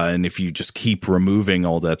 And if you just keep removing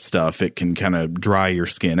all that stuff, it can kind of dry your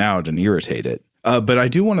skin out and irritate it. But I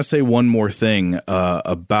do want to say one more thing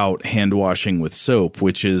about hand washing with soap,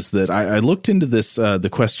 which is that I looked into this, the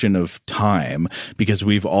question of time, because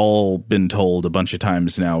we've all been told a bunch of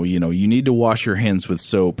times now, you need to wash your hands with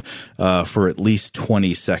soap for at least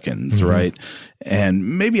 20 seconds, right?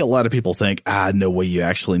 And maybe a lot of people think, no way you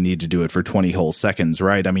actually need to do it for 20 whole seconds,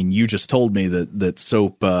 right? I mean, you just told me that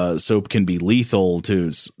soap can be lethal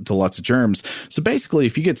to lots of germs. So basically,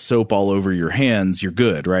 if you get soap all over your hands, you're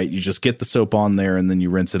good, right? You just get the soap on there and then you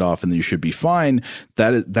rinse it off and you should be fine.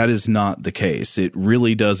 That is not the case. It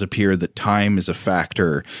really does appear that time is a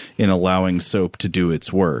factor in allowing soap to do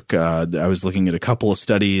its work. I was looking at a couple of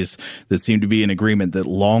studies that seem to be in agreement that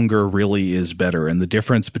longer really is better. And the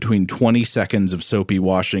difference between 20 seconds of soapy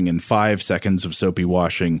washing and 5 seconds of soapy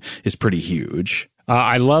washing is pretty huge.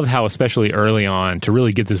 I love how, especially early on, to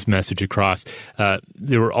really get this message across,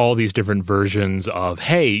 there were all these different versions of,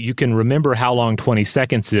 hey, you can remember how long 20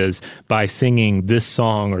 seconds is by singing this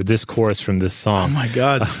song or this chorus from this song. Oh, my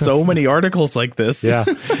God. So many articles like this. Yeah.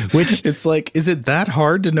 Which it's like, is it that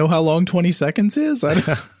hard to know how long 20 seconds is? I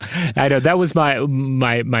know. That was my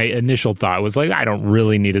initial thought. Was like, I don't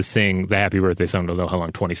really need to sing the Happy Birthday song to know how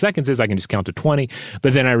long 20 seconds is. I can just count to 20.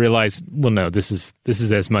 But then I realized, well, no, this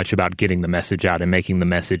is as much about getting the message out and making the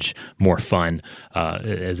message more fun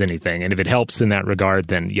as anything. And if it helps in that regard,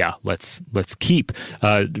 then let's keep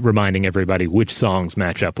reminding everybody which songs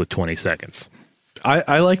match up with 20 seconds.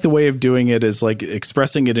 I like the way of doing it is like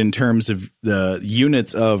expressing it in terms of the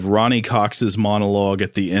units of Ronnie Cox's monologue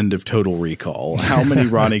at the end of Total Recall. How many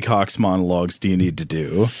Ronnie Cox monologues do you need to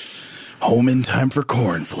do? Home in time for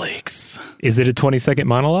cornflakes. Is it a 20-second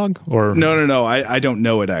monologue? Or No. I don't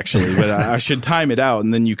know it, actually, but I should time it out,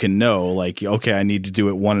 and then you can know, like, okay, I need to do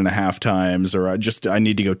it 1.5 times, or I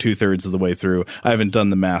need to go 2/3 of the way through. I haven't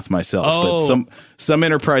done the math myself, but some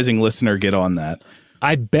enterprising listener get on that.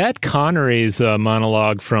 I bet Connery's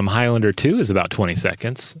monologue from Highlander 2 is about 20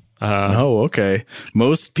 seconds. Okay.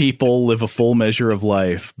 Most people live a full measure of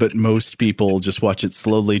life, but most people just watch it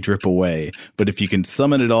slowly drip away. But if you can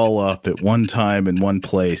summon it all up at one time in one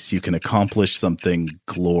place, you can accomplish something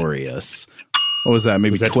glorious. What was that?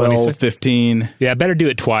 Maybe 12, 15? Yeah, better do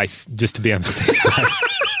it twice just to be on the safe side.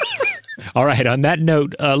 All right, on that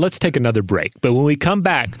note, let's take another break. But when we come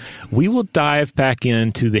back, we will dive back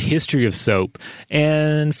into the history of soap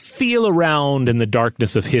and feel around in the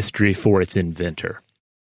darkness of history for its inventor.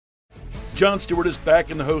 Jon Stewart is back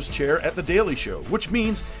in the host chair at The Daily Show, which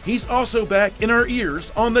means he's also back in our ears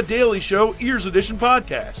on The Daily Show Ears Edition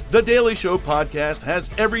podcast. The Daily Show podcast has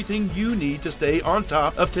everything you need to stay on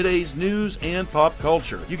top of today's news and pop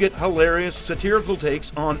culture. You get hilarious satirical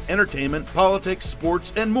takes on entertainment, politics,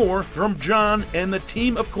 sports, and more from Jon and the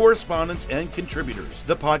team of correspondents and contributors.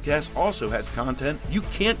 The podcast also has content you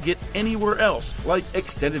can't get anywhere else, like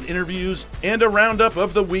extended interviews and a roundup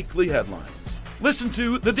of the weekly headlines. Listen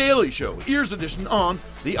to The Daily Show, Ears Edition, on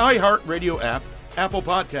the iHeartRadio app, Apple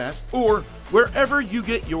Podcasts, or wherever you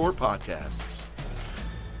get your podcasts.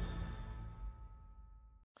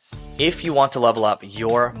 If you want to level up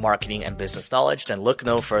your marketing and business knowledge, then look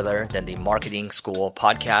no further than the Marketing School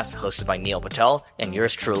podcast hosted by Neil Patel and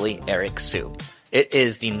yours truly, Eric Sue. It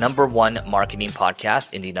is the #1 marketing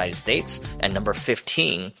podcast in the United States and number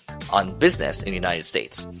 15 on business in the United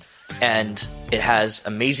States. And it has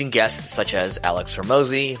amazing guests such as Alex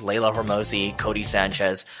Hormozi, Layla Hormozi, Cody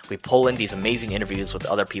Sanchez. We pull in these amazing interviews with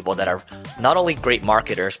other people that are not only great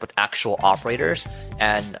marketers, but actual operators.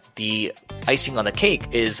 And the icing on the cake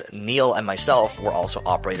is Neil and myself were also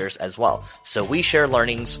operators as well. So we share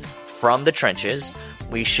learnings from the trenches.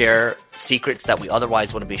 We share secrets that we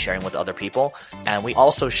otherwise wouldn't be sharing with other people. And we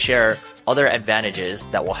also share other advantages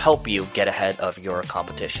that will help you get ahead of your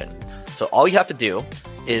competition. So all you have to do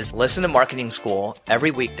is listen to Marketing School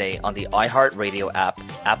every weekday on the iHeartRadio app,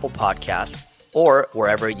 Apple Podcasts, or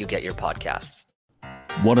wherever you get your podcasts.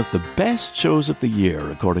 One of the best shows of the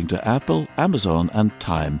year, according to Apple, Amazon, and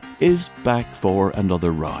Time, is back for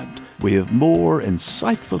another round. We have more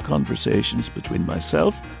insightful conversations between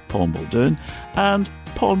myself, Paul Muldoon, and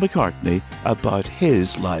Paul McCartney about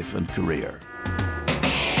his life and career.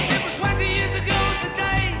 It was 20 years ago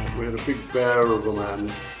today. We had a big bear of a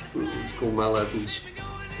man. It was called Mal Evans.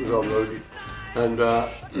 He was our roadie. And I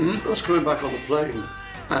was coming back on the plane,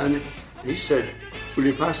 and he said, "Will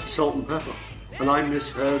you pass the salt and pepper?" And I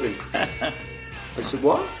misheard him. I said,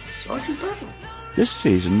 "What? Sergeant Pepper?" This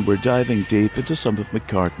season, we're diving deep into some of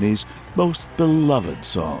McCartney's most beloved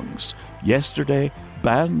songs. Yesterday,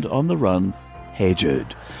 Band on the Run, Hey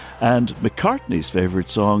Jude. And McCartney's favourite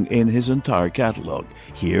song in his entire catalogue,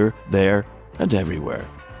 Here, There and Everywhere.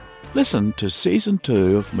 Listen to Season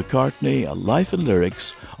 2 of McCartney, A Life in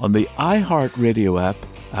Lyrics on the iHeartRadio app,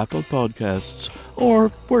 Apple Podcasts, or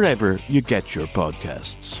wherever you get your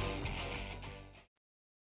podcasts.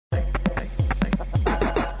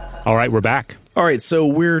 All right, we're back. All right, so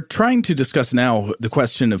we're trying to discuss now the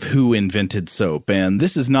question of who invented soap, and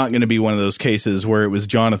this is not going to be one of those cases where it was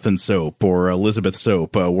Jonathan Soap or Elizabeth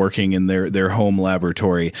Soap working in their home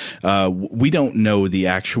laboratory. We don't know the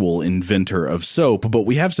actual inventor of soap, but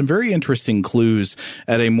we have some very interesting clues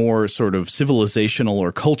at a more sort of civilizational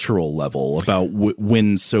or cultural level about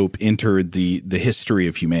when soap entered the history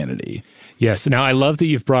of humanity. Yes. Now, I love that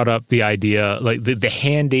you've brought up the idea, like the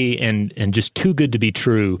handy and just too good to be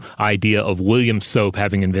true idea of William Soap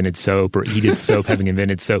having invented soap or Edith Soap having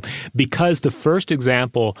invented soap, because the first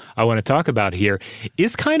example I want to talk about here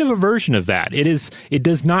is kind of a version of that. It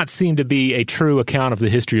does not seem to be a true account of the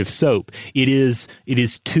history of soap. It is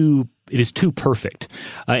too perfect.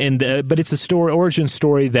 But it's a origin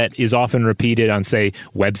story that is often repeated on, say,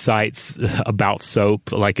 websites about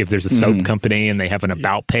soap. Like if there's a soap company and they have an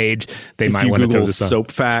about page, they might want to throw this on.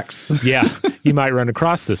 Soap facts. Yeah, you might run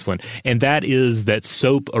across this one. And that is that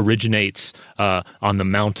soap originates on the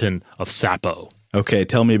mountain of Sapo. Okay,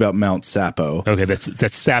 tell me about Mount Sapo. Okay, that's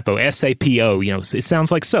Sapo, S-A-P-O. You know, it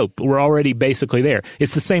sounds like soap. We're already basically there.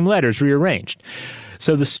 It's the same letters rearranged.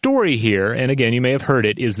 So the story here, and again, you may have heard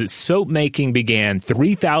it, is that soap making began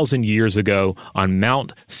 3,000 years ago on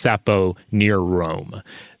Mount Sapo near Rome.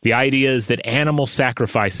 The idea is that animal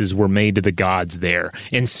sacrifices were made to the gods there,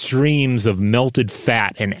 and streams of melted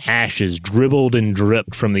fat and ashes dribbled and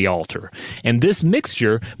dripped from the altar. And this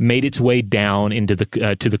mixture made its way down into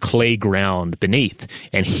to the clay ground beneath.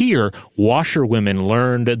 And here, washerwomen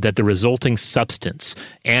learned that the resulting substance,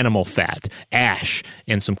 animal fat, ash,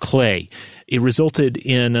 and some clay, it resulted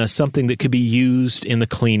in something that could be used in the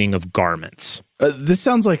cleaning of garments. This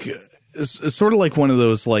sounds like sort of like one of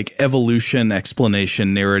those like evolution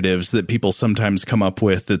explanation narratives that people sometimes come up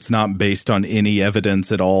with that's not based on any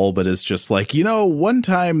evidence at all, but is just like, one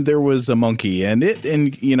time there was a monkey and it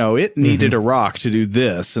needed a rock to do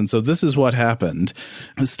this, and so this is what happened.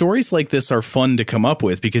 Stories like this are fun to come up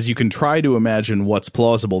with because you can try to imagine what's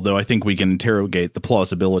plausible, though I think we can interrogate the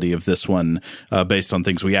plausibility of this one based on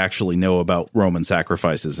things we actually know about Roman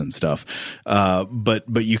sacrifices and stuff. But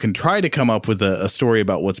you can try to come up with a story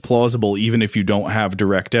about what's plausible even if you don't have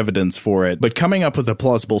direct evidence for it. But coming up with a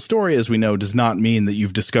plausible story, as we know, does not mean that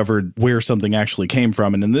you've discovered where something actually came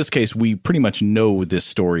from. And in this case, we pretty much know this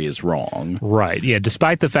story is wrong. Right. Yeah.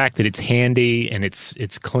 Despite the fact that it's handy and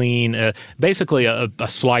it's clean, basically a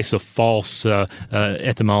slice of false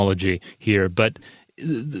etymology here. But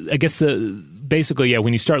I guess basically,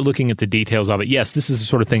 when you start looking at the details of it, yes, this is the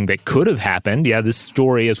sort of thing that could have happened. Yeah, this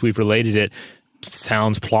story, as we've related it,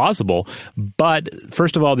 sounds plausible, but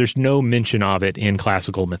first of all, there's no mention of it in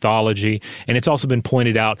classical mythology, and it's also been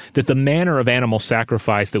pointed out that the manner of animal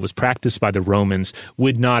sacrifice that was practiced by the Romans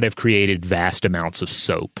would not have created vast amounts of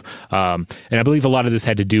soap. And I believe a lot of this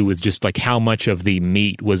had to do with just like how much of the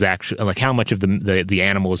meat was actually, like how much of the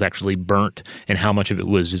animal was actually burnt and how much of it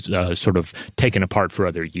was sort of taken apart for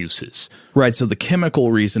other uses. Right, so the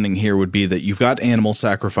chemical reasoning here would be that you've got animal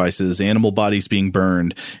sacrifices, animal bodies being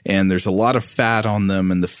burned, and there's a lot of fat on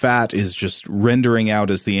them, and the fat is just rendering out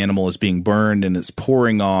as the animal is being burned, and it's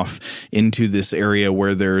pouring off into this area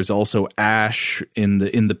where there's also ash in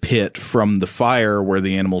the pit from the fire where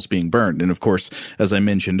the animal's being burned. And of course, as I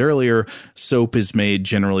mentioned earlier, soap is made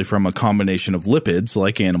generally from a combination of lipids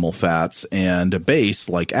like animal fats and a base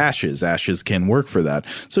like ashes. Ashes can work for that.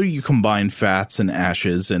 So you combine fats and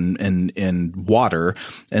ashes and water,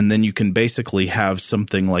 and then you can basically have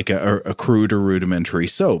something like a crude or rudimentary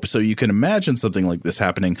soap. So you can imagine something like this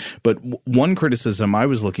happening. But one criticism I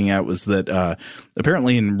was looking at was that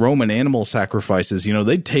apparently in Roman animal sacrifices,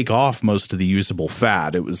 they'd take off most of the usable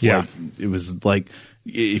fat. It was like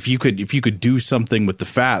if you could do something with the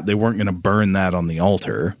fat, they weren't going to burn that on the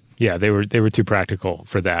altar. Yeah, they were too practical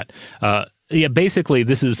for that. Basically,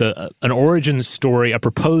 this is an origin story, a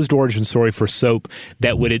proposed origin story for soap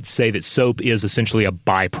that would say that soap is essentially a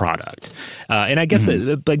byproduct. And I guess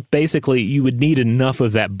that basically you would need enough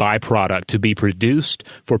of that byproduct to be produced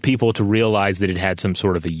for people to realize that it had some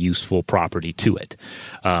sort of a useful property to it.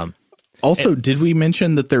 Also, did we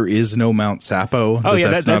mention that there is no Mount Sapo? Oh,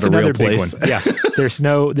 that's not another a big one. place? Yeah, there's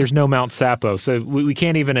no Mount Sapo, so we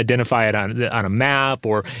can't even identify it on a map.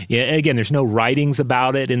 Or again, there's no writings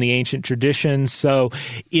about it in the ancient traditions. So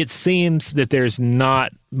it seems that there's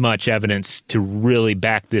not much evidence to really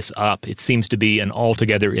back this up. It seems to be an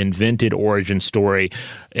altogether invented origin story,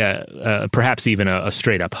 perhaps even a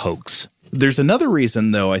straight-up hoax. There's another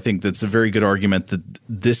reason, though, I think that's a very good argument that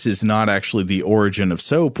this is not actually the origin of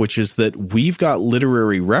soap, which is that we've got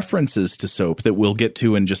literary references to soap that we'll get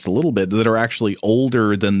to in just a little bit that are actually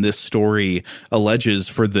older than this story alleges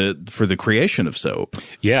for the creation of soap.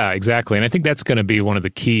 Yeah, exactly. And I think that's going to be one of the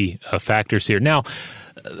key factors here. Now,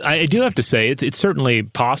 I do have to say it's certainly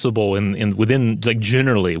possible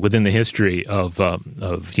generally within the history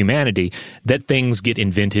of humanity that things get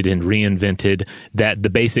invented and reinvented, that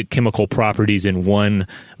the basic chemical properties in one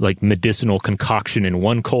medicinal concoction in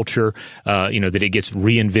one culture, that it gets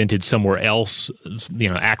reinvented somewhere else,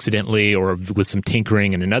 accidentally or with some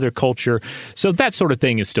tinkering in another culture. So that sort of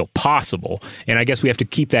thing is still possible. And I guess we have to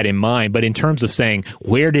keep that in mind. But in terms of saying,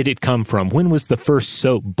 where did it come from? When was the first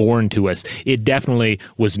soap born to us? It definitely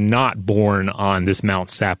was not born on this Mount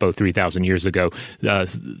Sapo 3,000 years ago.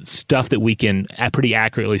 Stuff that we can pretty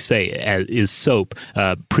accurately say is soap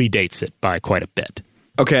predates it by quite a bit.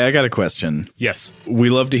 Okay, I got a question. Yes. We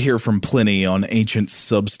love to hear from Pliny on ancient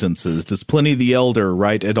substances. Does Pliny the Elder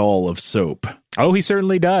write at all of soap? Oh, he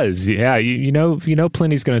certainly does. Yeah, you know,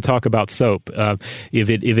 Pliny's going to talk about soap if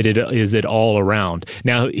it is at all around.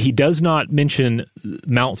 Now, he does not mention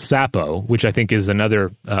Mount Sapo, which I think is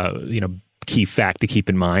another key fact to keep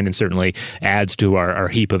in mind, and certainly adds to our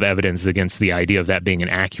heap of evidence against the idea of that being an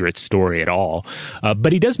accurate story at all.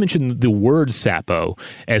 But he does mention the word sapo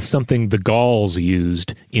as something the Gauls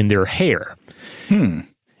used in their hair.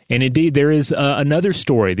 And indeed, there is another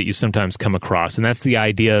story that you sometimes come across, and that's the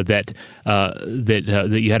idea that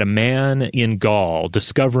you had a man in Gaul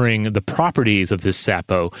discovering the properties of this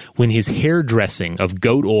sapo when his hairdressing of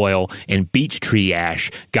goat oil and beech tree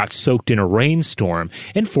ash got soaked in a rainstorm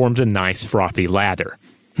and formed a nice frothy lather.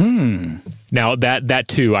 Now, that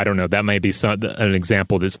too, I don't know, that may be an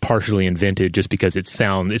example that's partially invented just because it's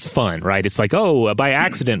fun, right? It's like, oh, by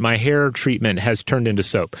accident, my hair treatment has turned into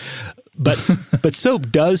soap. But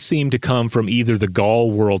soap does seem to come from either the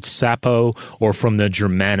Gaul world sapo or from the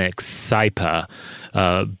Germanic saipa,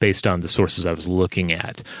 based on the sources I was looking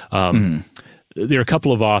at. There are a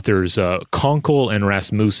couple of authors, Konkel and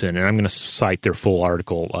Rasmussen, and I'm going to cite their full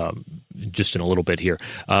article just in a little bit here.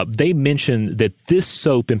 They mention that this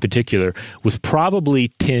soap in particular was probably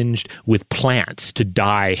tinged with plants to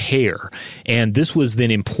dye hair. And this was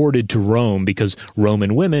then imported to Rome because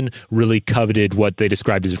Roman women really coveted what they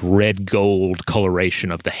described as red gold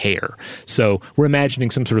coloration of the hair. So we're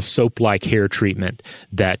imagining some sort of soap-like hair treatment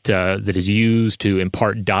that is used to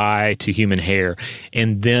impart dye to human hair.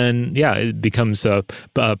 And then, it becomes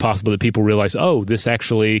possible that people realize, oh, this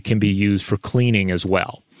actually can be used for cleaning as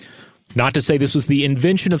well. Not to say this was the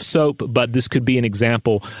invention of soap, but this could be an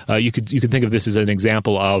example. You could think of this as an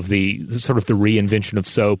example of the sort of the reinvention of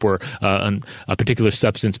soap, or a particular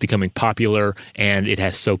substance becoming popular, and it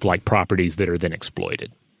has soap-like properties that are then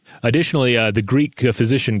exploited. Additionally, the Greek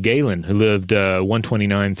physician Galen, who lived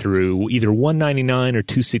 129 through either 199 or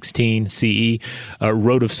 216 CE,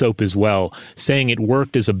 wrote of soap as well, saying it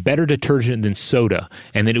worked as a better detergent than soda,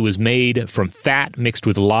 and that it was made from fat mixed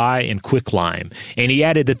with lye and quicklime. And he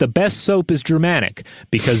added that the best soap is Germanic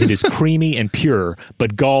because it is creamy and pure,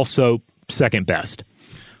 but Gaul soap, second best.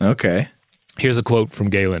 Okay. Here's a quote from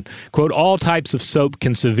Galen. Quote, all types of soap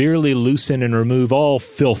can severely loosen and remove all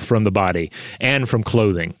filth from the body and from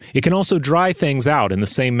clothing. It can also dry things out in the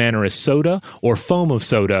same manner as soda or foam of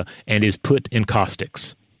soda and is put in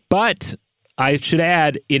caustics. But I should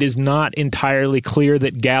add, it is not entirely clear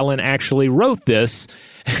that Galen actually wrote this,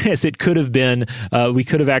 as it could have been, we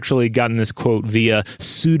could have actually gotten this quote via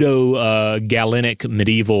pseudo-Galenic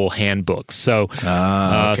medieval handbooks. So,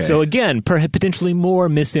 so again, potentially more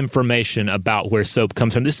misinformation about where soap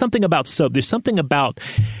comes from. There's something about soap. There's something about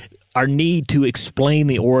our need to explain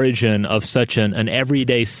the origin of such an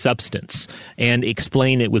everyday substance and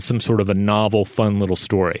explain it with some sort of a novel, fun little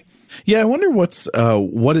story. Yeah, I wonder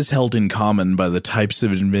what is held in common by the types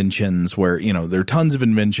of inventions where, there are tons of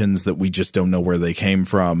inventions that we just don't know where they came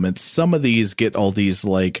from. And some of these get all these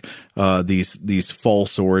these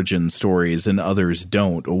false origin stories and others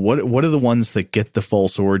don't. What are the ones that get the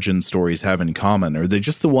false origin stories have in common? Are they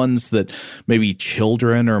just the ones that maybe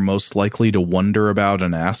children are most likely to wonder about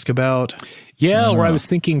and ask about? Yeah, or I was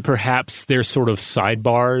thinking perhaps they're sort of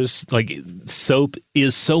sidebars, like soap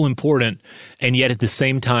is so important, and yet at the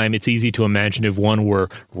same time, it's easy to imagine if one were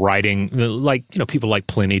writing, like, people like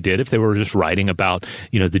Pliny did, if they were just writing about,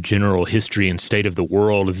 the general history and state of the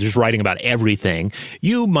world, if they're just writing about everything,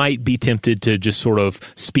 you might be tempted to just sort of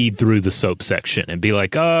speed through the soap section and be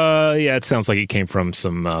like, yeah, it sounds like it came from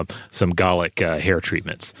some Gallic hair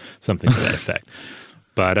treatments, something to that effect.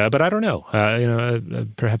 But I don't know.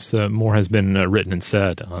 Perhaps more has been written and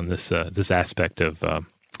said on this aspect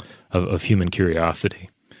of human curiosity.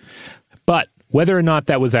 But whether or not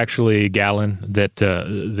that was actually Galen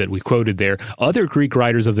that we quoted there, other Greek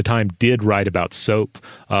writers of the time did write about soap.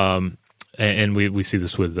 And we see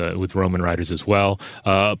this with Roman writers as well.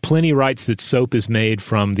 Pliny writes that soap is made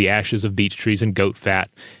from the ashes of beech trees and goat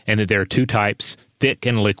fat, and that there are two types, thick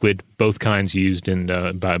and liquid, both kinds used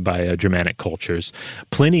by Germanic cultures.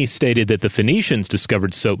 Pliny stated that the Phoenicians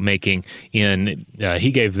discovered soap making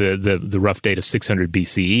he gave the rough date of 600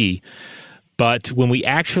 BCE. But when we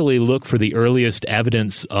actually look for the earliest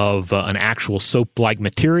evidence of an actual soap-like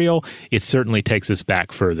material, it certainly takes us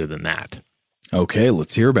back further than that. Okay,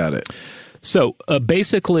 let's hear about it. So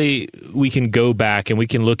basically, we can go back and we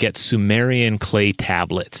can look at Sumerian clay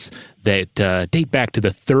tablets that date back to the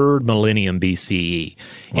 3rd millennium BCE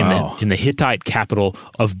in the Hittite capital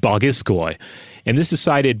of Bogiskoi. And this is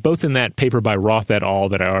cited both in that paper by Roth et al.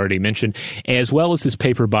 That I already mentioned, as well as this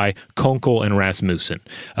paper by Konkel and Rasmussen,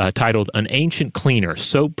 titled An Ancient Cleaner,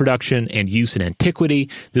 Soap Production and Use in Antiquity.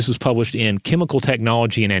 This was published in Chemical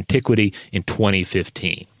Technology and Antiquity in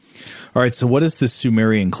 2015. All right, so what does this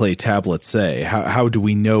Sumerian clay tablet say? How do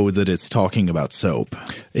we know that it's talking about soap?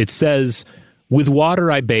 It says, with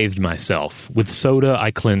water I bathed myself, with soda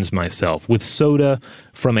I cleansed myself, with soda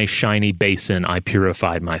from a shiny basin I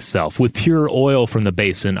purified myself, with pure oil from the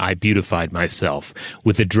basin I beautified myself,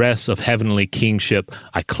 with the dress of heavenly kingship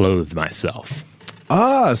I clothed myself.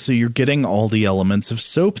 So you're getting all the elements of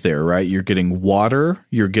soap there, right? You're getting water,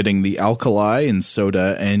 you're getting the alkali in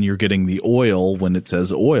soda, and you're getting the oil when it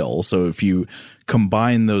says oil. So if you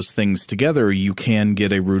combine those things together, you can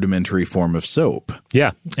get a rudimentary form of soap.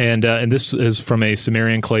 Yeah, and this is from a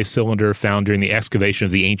Sumerian clay cylinder found during the excavation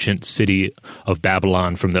of the ancient city of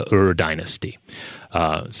Babylon from the Ur dynasty.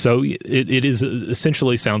 So it is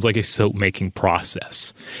essentially sounds like a soap-making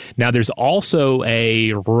process. Now, there's also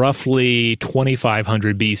a roughly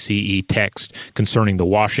 2500 BCE text concerning the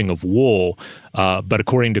washing of wool, but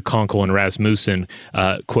according to Konkel and Rasmussen,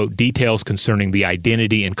 quote, details concerning the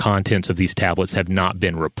identity and contents of these tablets have not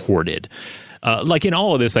been reported. Like in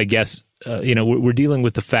all of this, I guess, we're dealing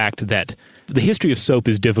with the fact that the history of soap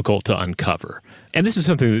is difficult to uncover. And this is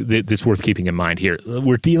something that's worth keeping in mind here.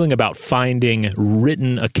 We're dealing about finding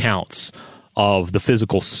written accounts of the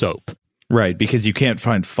physical soap. Right, because you can't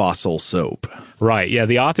find fossil soap. Right, yeah.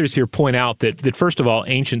 The authors here point out that first of all,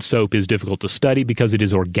 ancient soap is difficult to study because it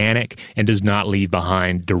is organic and does not leave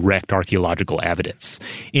behind direct archaeological evidence.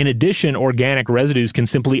 In addition, organic residues can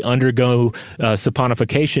simply undergo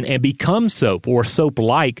saponification and become soap or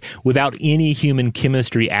soap-like without any human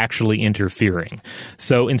chemistry actually interfering.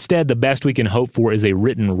 So instead, the best we can hope for is a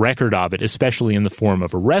written record of it, especially in the form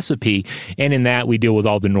of a recipe. And in that, we deal with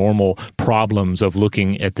all the normal problems of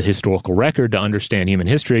looking at the historical record to understand human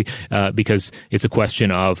history, because it's a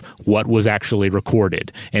question of what was actually recorded,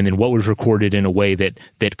 and then what was recorded in a way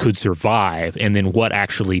that could survive, and then what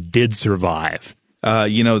actually did survive.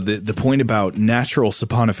 The point about natural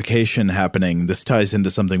saponification happening, this ties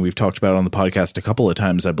into something we've talked about on the podcast a couple of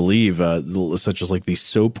times, I believe, such as like the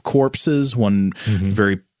soap corpses. One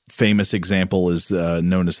very famous example is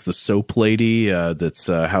known as the Soap Lady that's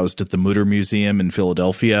housed at the Mutter Museum in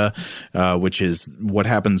Philadelphia, which is what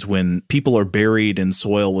happens when people are buried in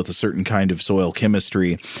soil with a certain kind of soil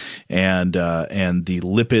chemistry, and the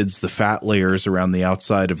lipids, the fat layers around the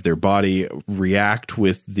outside of their body react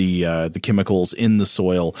with the chemicals in the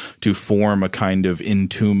soil to form a kind of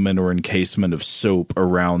entombment or encasement of soap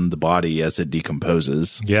around the body as it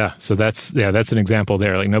decomposes. Yeah, so that's an example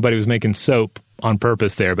there. Like nobody was making soap on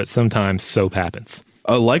purpose there, but sometimes soap happens.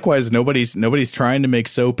 Likewise, nobody's trying to make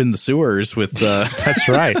soap in the sewers with that's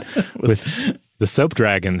right, with the soap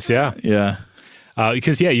dragons. Yeah.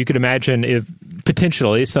 Because you could imagine if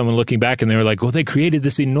potentially someone looking back and they were like, well, they created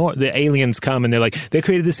this the aliens come and they're like, they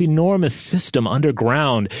created this enormous system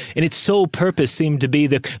underground, and its sole purpose seemed to be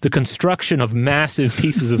the construction of massive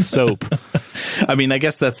pieces of soap. I mean, I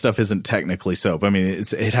guess that stuff isn't technically soap. I mean,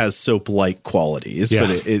 it has soap-like qualities,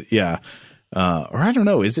 but or I don't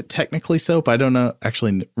know, is it technically soap? I don't know.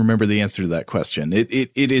 Actually, remember the answer to that question.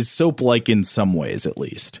 It is soap-like in some ways, at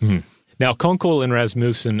least. Mm-hmm. Now, Kunkel and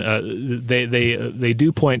Rasmussen, they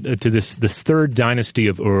do point to this third dynasty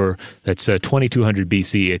of Ur, that's a 2200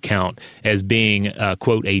 BC account, as being,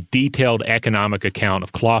 quote, a detailed economic account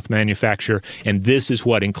of cloth manufacture, and this is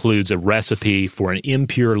what includes a recipe for an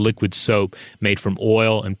impure liquid soap made from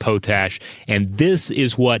oil and potash, and this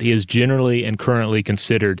is what is generally and currently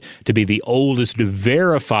considered to be the oldest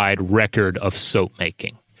verified record of soap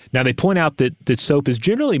making. Now, they point out that soap is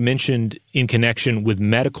generally mentioned in connection with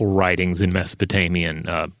medical writings in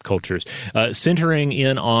Mesopotamian cultures, centering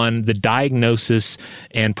in on the diagnosis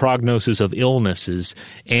and prognosis of illnesses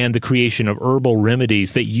and the creation of herbal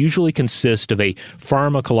remedies that usually consist of a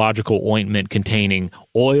pharmacological ointment containing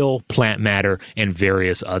oil, plant matter, and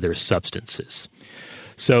various other substances.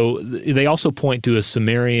 So they also point to a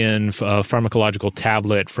Sumerian pharmacological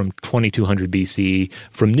tablet from 2200 BC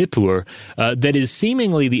from Nippur that is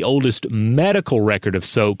seemingly the oldest medical record of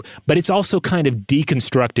soap, but it's also kind of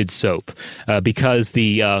deconstructed soap because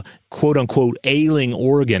the quote-unquote ailing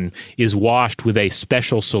organ is washed with a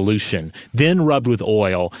special solution, then rubbed with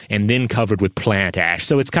oil, and then covered with plant ash.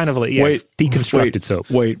 So it's kind of like it's deconstructed soap.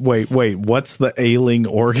 Wait. What's the ailing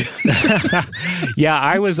organ? Yeah,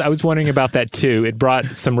 I was wondering about that too. It brought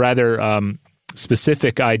some rather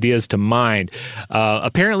specific ideas to mind.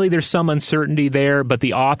 Apparently there's some uncertainty there, but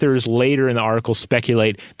the authors later in the article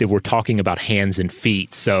speculate that we're talking about hands and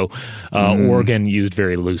feet. So organ used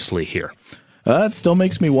very loosely here. It still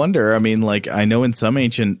makes me wonder. I mean, like, I know in some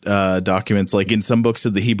ancient documents, like in some books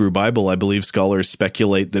of the Hebrew Bible, I believe scholars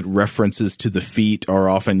speculate that references to the feet are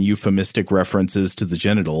often euphemistic references to the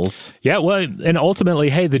genitals. Yeah, well, and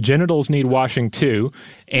ultimately, hey, the genitals need washing too,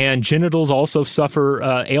 and genitals also suffer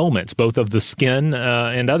ailments, both of the skin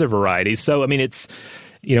and other varieties. So, I mean, it's...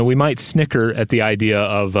 we might snicker at the idea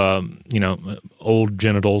of, old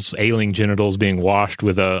genitals, ailing genitals being washed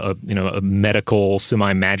with a medical,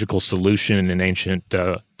 semi-magical solution in ancient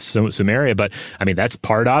Sumeria. But, I mean, that's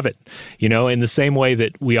part of it, in the same way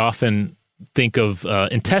that we often think of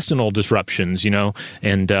intestinal disruptions,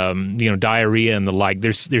 and diarrhea and the like.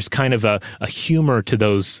 There's kind of a humor to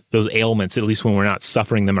those ailments, at least when we're not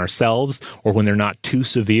suffering them ourselves or when they're not too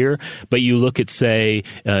severe. But you look at, say,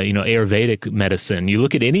 Ayurvedic medicine. You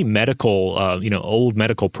look at any medical, old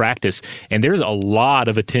medical practice, and there's a lot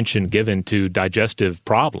of attention given to digestive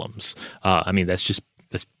problems.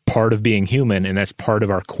 That's part of being human, and that's part of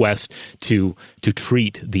our quest to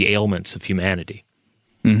treat the ailments of humanity.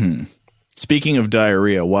 Mm-hmm. Speaking of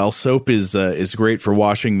diarrhea, while soap is great for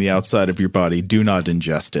washing the outside of your body, do not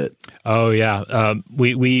ingest it. Oh, yeah.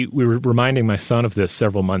 We were reminding my son of this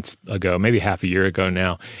several months ago, maybe half a year ago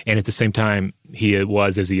now. And at the same time, he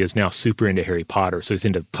was, as he is now, super into Harry Potter. So he's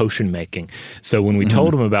into potion making. So when we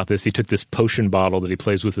told him about this, he took this potion bottle that he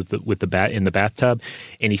plays with in the bathtub,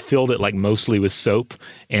 and he filled it like mostly with soap.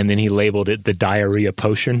 And then he labeled it the diarrhea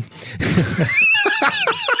potion.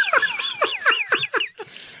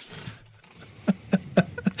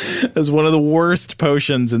 As one of the worst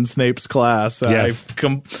potions in Snape's class. Yes.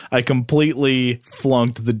 I completely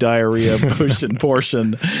flunked the diarrhea potion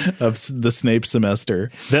portion of the Snape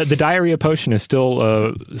semester. The diarrhea potion is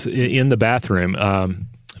still in the bathroom.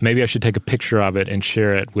 Maybe I should take a picture of it and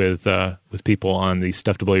share it with people on the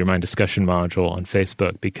Stuff to Blow Your Mind discussion module on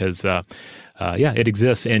Facebook because, it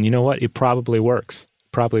exists. And you know what? It probably works.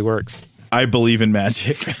 I believe in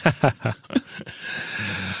magic.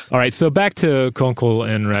 All right, so back to Kunkel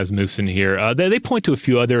and Rasmussen here. They point to a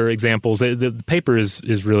few other examples. The paper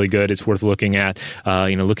is really good. It's worth looking at.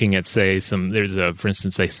 Looking at, say, for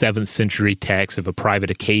instance, a 7th century text of a private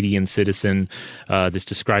Akkadian citizen that's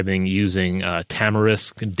describing using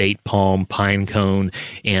tamarisk, date palm, pine cone,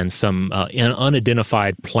 and some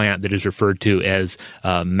unidentified plant that is referred to as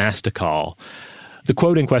masticol. The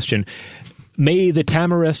quote in question: "May the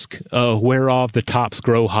tamarisk, whereof the tops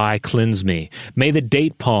grow high, cleanse me. May the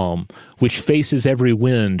date palm, which faces every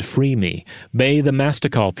wind, free me. May the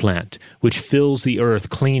masticol plant, which fills the earth,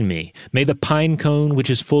 clean me. May the pine cone,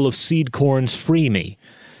 which is full of seed corns, free me.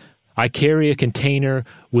 I carry a container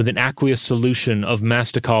with an aqueous solution of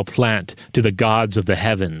masticol plant to the gods of the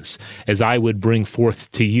heavens. As I would bring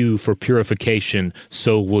forth to you for purification,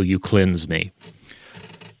 so will you cleanse me."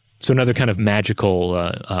 So another kind of magical,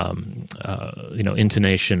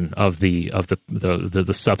 intonation of the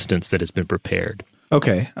substance that has been prepared.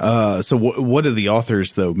 Okay. So what do the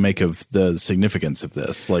authors, though, make of the significance of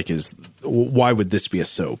this? Like, is why would this be a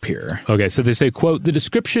soap here? Okay, so they say, quote, "The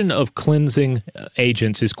description of cleansing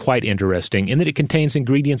agents is quite interesting in that it contains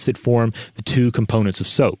ingredients that form the two components of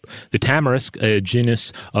soap. The tamarisk, a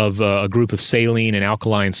genus of a group of saline and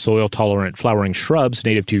alkaline soil-tolerant flowering shrubs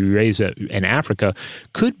native to Eurasia and Africa,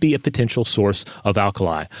 could be a potential source of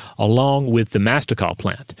alkali, along with the masticol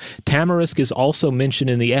plant. Tamarisk is also mentioned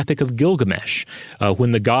in the Epic of Gilgamesh,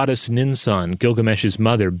 when the goddess Ninsun, Gilgamesh's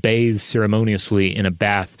mother, bathes ceremoniously in a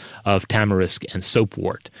bath of tamarisk and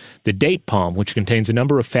soapwort. The date palm, which contains a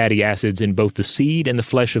number of fatty acids in both the seed and the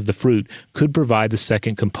flesh of the fruit, could provide the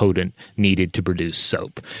second component needed to produce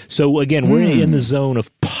soap." So again, we're in the zone of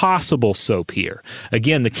possible soap here.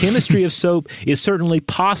 Again, the chemistry of soap is certainly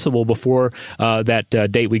possible before that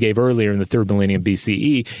date we gave earlier in the 3rd millennium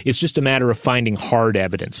BCE. It's just a matter of finding hard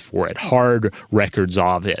evidence for it, hard records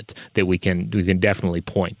of it that we can definitely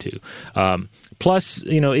point to. Plus,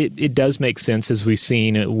 it does make sense, as we've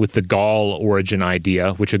seen with the Gaul origin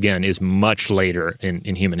idea, which again is much later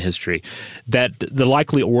in human history, that the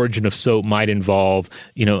likely origin of soap might involve,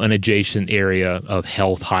 an adjacent area of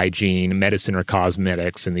health, hygiene, medicine, or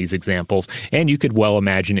cosmetics in these examples. And you could well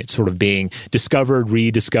imagine it sort of being discovered,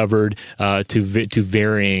 rediscovered to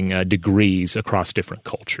varying degrees across different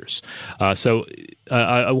cultures. So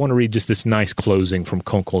I want to read just this nice closing from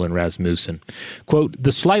Kunkel and Rasmussen. Quote,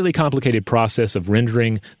 "The slightly complicated process of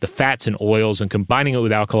rendering the fats and oils and combining it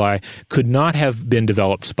with alkali could not have been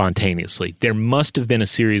developed spontaneously. There must have been a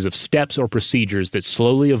series of steps or procedures that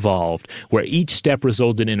slowly evolved, where each step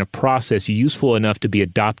resulted in a process useful enough to be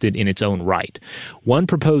adopted in its own right. One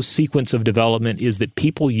proposed sequence of development is that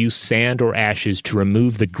people use sand or ashes to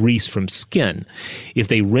remove the grease from skin. If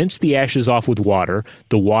they rinsed the ashes off with water,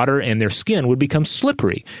 the water and their skin would become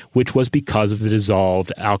slippery, which was because of the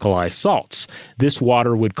dissolved alkali salts. This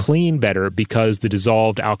water would clean better because the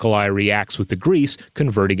dissolved alkali reacts with the grease,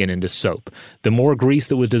 converting it into soap. The more grease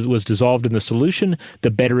that was dissolved in the solution,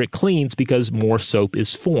 the better it cleans because more soap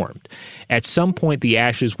is formed. At some point, the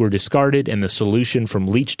ashes were discarded and the solution from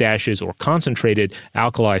leached ashes or concentrated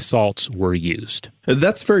alkali salts were used."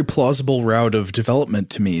 That's a very plausible route of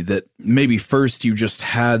development to me, that maybe first you just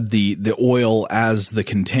had the oil as the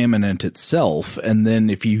contaminant itself, and then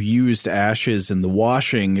if you used ashes in the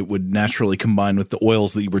washing, it would naturally combine with the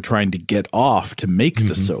oils that you were trying to get off to make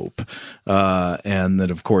the soap. And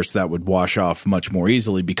then, of course, that would wash off much more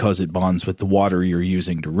easily because it bonds with the water you're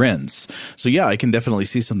using to rinse. So yeah, I can definitely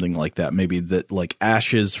see something like that. Maybe that like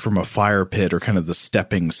ashes from a fire pit are kind of the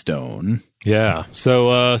stepping stone. Yeah.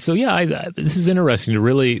 So this is interesting to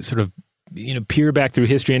really sort of, peer back through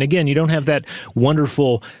history. And again, you don't have that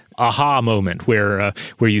wonderful aha moment where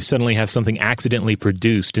you suddenly have something accidentally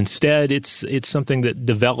produced. Instead, it's something that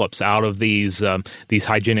develops out of these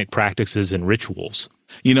hygienic practices and rituals.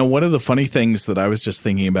 One of the funny things that I was just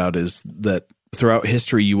thinking about is that throughout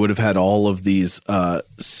history, you would have had all of these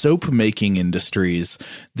soap-making industries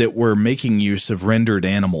that were making use of rendered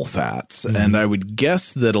animal fats. And I would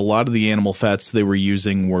guess that a lot of the animal fats they were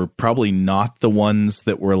using were probably not the ones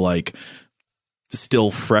that were like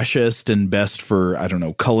still freshest and best for, I don't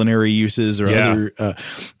know, culinary uses or other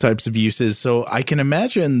types of uses. So I can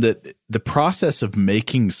imagine that the process of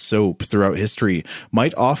making soap throughout history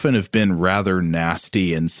might often have been rather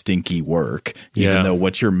nasty and stinky work, even though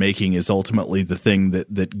what you're making is ultimately the thing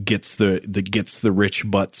that gets the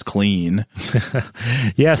rich butts clean.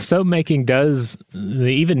 Yeah, soap making does,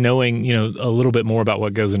 even knowing, a little bit more about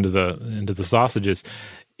what goes into the sausages,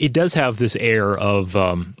 it does have this air of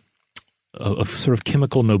sort of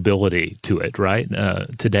chemical nobility to it, right?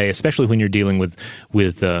 Today, especially when you're dealing with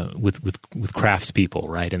craftspeople,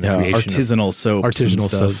 right? And the creation artisanal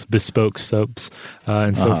soaps, bespoke soaps,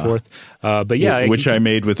 and so forth. But yeah, which I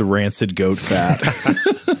made with rancid goat fat.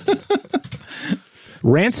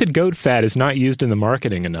 Rancid goat fat is not used in the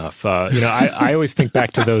marketing enough. I always think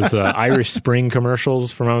back to those Irish Spring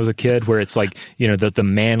commercials from when I was a kid, where it's like, the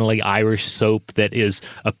manly Irish soap that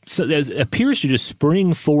appears to just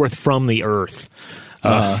spring forth from the earth.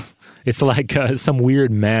 It's like some weird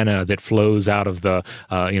manna that flows out of the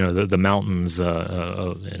mountains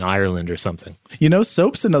in Ireland or something.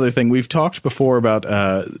 Soap's another thing. We've talked before about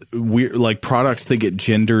like products that get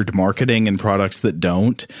gendered marketing and products that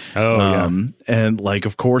don't. And like,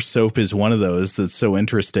 of course, soap is one of those that's so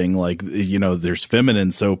interesting. Like, there's feminine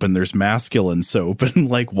soap and there's masculine soap, and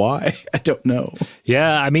like, why? I don't know.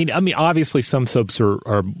 Yeah, I mean, obviously, some soaps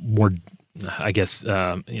are more, I guess,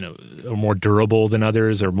 are more durable than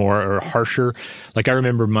others, or harsher. Like I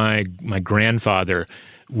remember my grandfather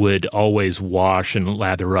would always wash and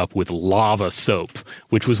lather up with lava soap,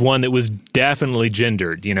 which was one that was definitely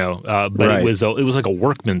gendered, but right. it was like a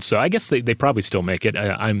workman's soap. I guess they probably still make it.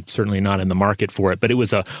 I'm certainly not in the market for it, but it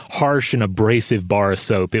was a harsh and abrasive bar of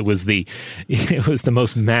soap. It was the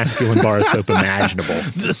most masculine bar of soap imaginable.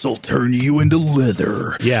 This'll turn you into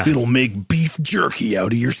leather. Yeah. It'll make beef jerky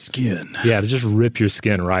out of your skin. Yeah, to just rip your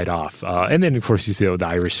skin right off. And then, of course, you see the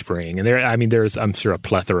Irish Spring. And there's, I'm sure, a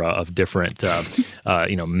plethora of different,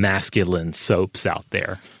 masculine soaps out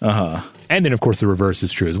there. Uh-huh. And then, of course, the reverse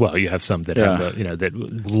is true as well. You have some that have, that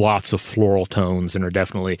lots of floral tones and are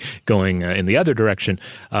definitely going in the other direction.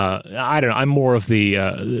 I don't know. I'm more of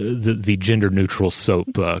the gender-neutral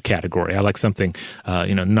soap category. I like something,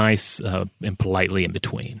 nice and politely in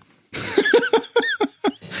between.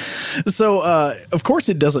 So, of course,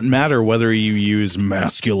 it doesn't matter whether you use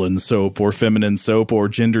masculine soap or feminine soap or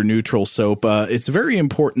gender-neutral soap. It's very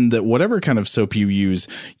important that whatever kind of soap you use,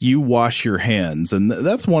 you wash your hands. And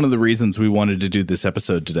that's one of the reasons we wanted to do this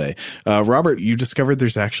episode today. Robert, you discovered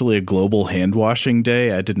there's actually a global hand-washing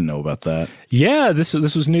day. I didn't know about that. Yeah, this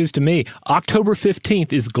was news to me. October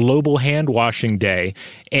 15th is Global Hand Washing Day,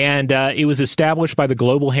 and it was established by the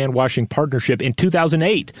Global Hand Washing Partnership in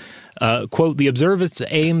 2008. Quote, the observance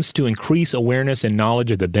aims to increase awareness and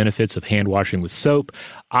knowledge of the benefits of hand washing with soap.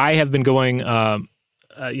 I have been going,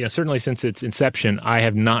 certainly since its inception, I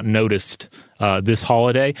have not noticed this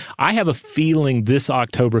holiday. I have a feeling this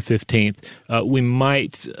October 15th, we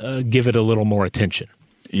might give it a little more attention.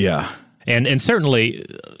 Yeah. And certainly,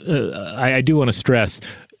 I do want to stress,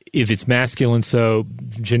 if it's masculine soap,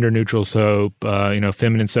 gender-neutral soap,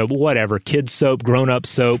 feminine soap, whatever, kids soap, grown-up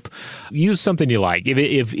soap, use something you like.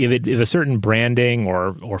 If a certain branding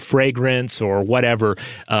or fragrance or whatever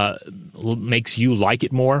makes you like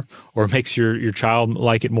it more or makes your child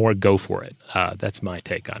like it more, go for it. That's my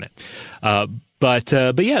take on it. But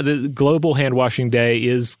yeah, the Global Hand Washing Day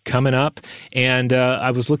is coming up, and I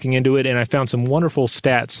was looking into it, and I found some wonderful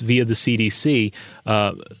stats via the CDC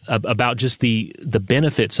about just the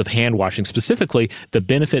benefits of hand washing, specifically the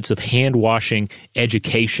benefits of hand washing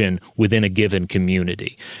education within a given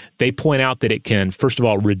community. They point out that it can, first of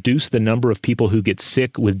all, reduce the number of people who get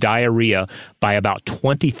sick with diarrhea by about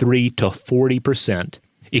 23 to 40%.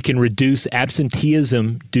 It can reduce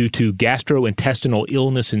absenteeism due to gastrointestinal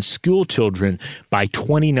illness in school children by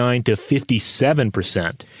 29 to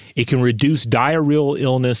 57%. It can reduce diarrheal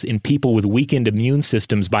illness in people with weakened immune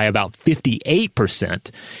systems by about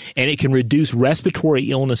 58%. And it can reduce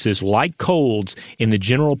respiratory illnesses like colds in the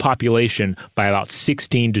general population by about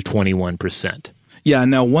 16 to 21%. Yeah,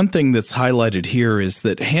 now one thing that's highlighted here is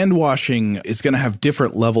that hand washing is going to have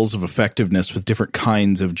different levels of effectiveness with different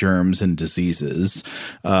kinds of germs and diseases.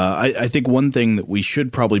 I think one thing that we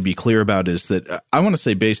should probably be clear about is that I want to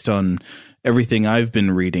say, based on everything I've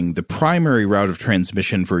been reading, the primary route of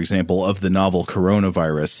transmission, for example, of the novel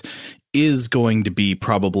coronavirus is going to be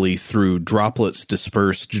probably through droplets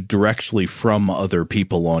dispersed directly from other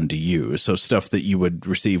people onto you. So stuff that you would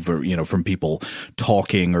receive, from people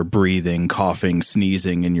talking or breathing, coughing,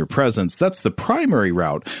 sneezing in your presence. That's the primary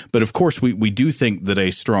route. But of course, we do think that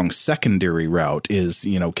a strong secondary route is,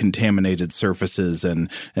 contaminated surfaces and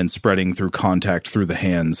spreading through contact through the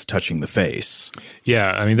hands, touching the face.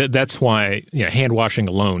 Yeah, I mean, that's why hand washing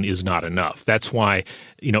alone is not enough. That's why,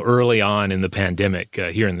 early on in the pandemic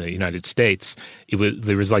here in the United States,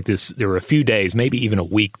 there were a few days, maybe even a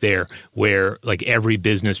week there, where like every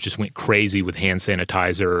business just went crazy with hand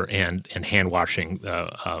sanitizer and hand washing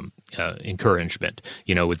encouragement,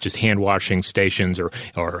 with just hand washing stations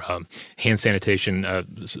or hand sanitation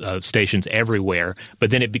stations everywhere. But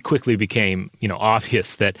then it quickly became,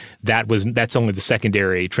 obvious that's only the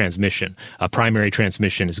secondary transmission. Primary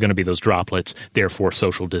transmission is going to be those droplets. Therefore,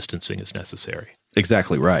 social distancing is necessary.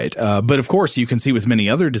 Exactly right. But of course, you can see with many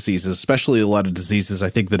other diseases, especially a lot of diseases I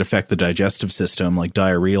think that affect the digestive system, like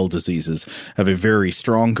diarrheal diseases, have a very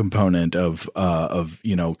strong component of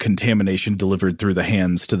contamination delivered through the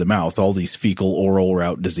hands to the mouth. All these fecal oral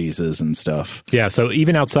route diseases and stuff. Yeah. So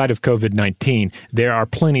even outside of COVID-19, there are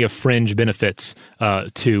plenty of fringe benefits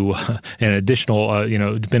to and additional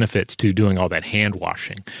benefits to doing all that hand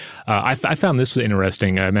washing. I found this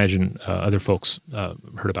interesting. I imagine other folks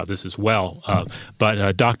heard about this as well.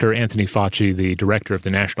 But Dr. Anthony Fauci, the director of the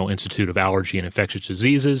National Institute of Allergy and Infectious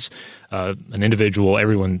Diseases, an individual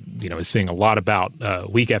everyone is seeing a lot about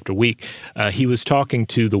week after week, he was talking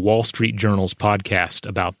to the Wall Street Journal's podcast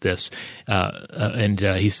about this, and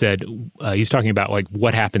he said he's talking about like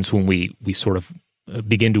what happens when we sort of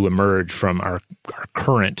begin to emerge from our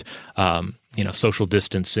current social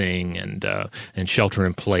distancing and shelter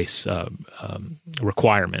in place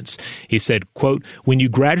requirements. He said, quote, "When you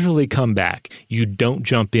gradually come back, you don't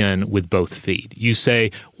jump in with both feet. You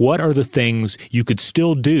say, what are the things you could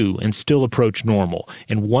still do and still approach normal?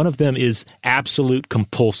 And one of them is absolute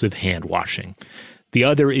compulsive hand washing. The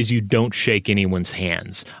other is you don't shake anyone's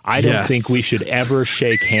hands. I don't think we should ever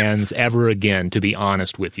shake hands ever again, to be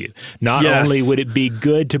honest with you. Not only would it be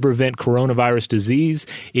good to prevent coronavirus disease,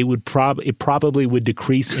 it probably would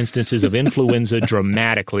decrease instances of influenza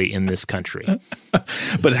dramatically in this country."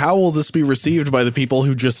 But how will this be received by the people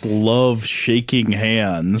who just love shaking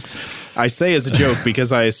hands? I say as a joke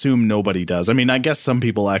because I assume nobody does. I mean, I guess some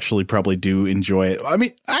people actually probably do enjoy it. I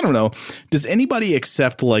mean, I don't know. Does anybody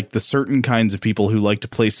accept like the certain kinds of people who like to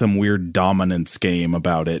play some weird dominance game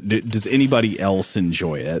about it? Does anybody else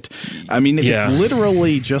enjoy it? I mean, if it's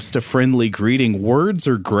literally just a friendly greeting, words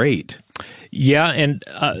are great. Yeah, and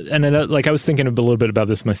like I was thinking a little bit about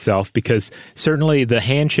this myself, because certainly the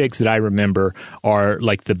handshakes that I remember are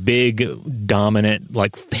like the big, dominant,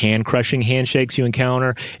 like hand-crushing handshakes you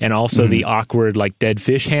encounter, and also the awkward, like dead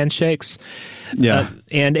fish handshakes. Yeah.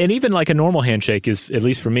 And even like a normal handshake is, at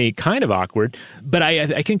least for me, kind of awkward. But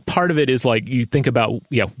I think part of it is like you think about,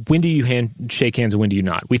 when do you shake hands and when do you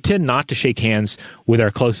not? We tend not to shake hands with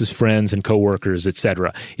our closest friends and coworkers, et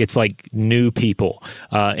cetera. It's like new people.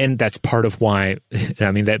 And that's part of why,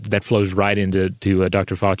 I mean, that flows right into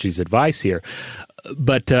Dr. Fauci's advice here.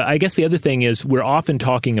 But I guess the other thing is we're often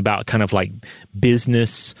talking about kind of like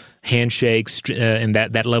business handshakes and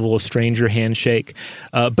that level of stranger handshake.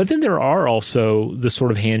 But then there are also the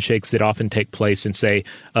sort of handshakes that often take place in, say,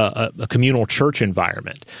 a communal church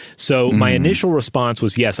environment. So my initial response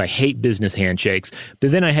was, yes, I hate business handshakes.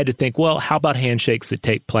 But then I had to think, well, how about handshakes that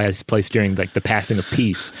take place during like the passing of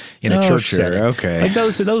peace in a church setting? Okay. Like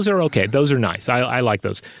those are okay. Those are nice. I like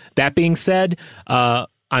those. That being said,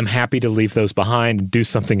 I'm happy to leave those behind and do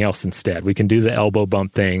something else instead. We can do the elbow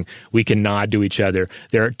bump thing. We can nod to each other.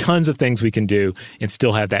 There are tons of things we can do and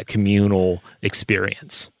still have that communal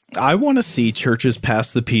experience. I want to see churches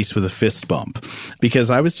pass the peace with a fist bump, because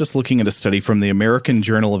I was just looking at a study from the American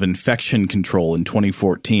Journal of Infection Control in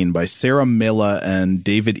 2014 by Sarah Milla and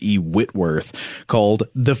David E. Whitworth called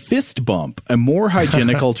The Fist Bump, a more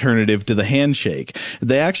hygienic alternative to the handshake.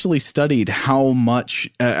 They actually studied how much,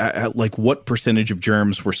 like what percentage of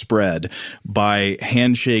germs were spread by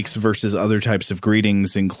handshakes versus other types of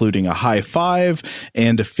greetings, including a high five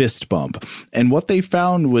and a fist bump. And what they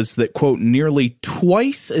found was that, quote, nearly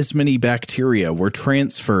twice as many bacteria were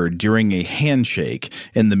transferred during a handshake,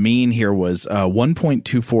 and the mean here was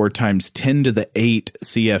 1.24 times 10 to the 8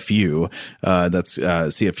 CFU. That's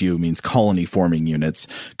CFU means colony forming units,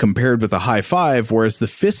 compared with a high five, whereas the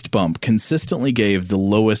fist bump consistently gave the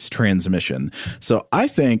lowest transmission. So I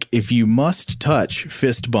think if you must touch,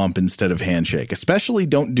 fist bump instead of handshake. Especially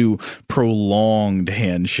don't do prolonged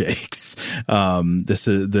handshakes.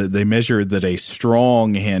 They measured that a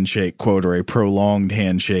strong handshake, quote, or a prolonged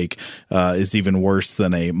handshake is even worse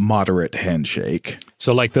than a moderate handshake.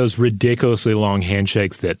 So like those ridiculously long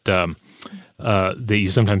handshakes that you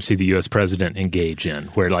sometimes see the U.S. president engage in,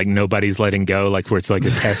 where like nobody's letting go, like where it's like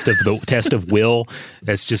a test of will.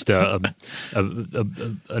 That's just a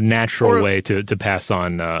natural way to pass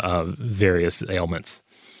on various ailments.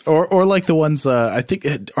 Or like the ones, I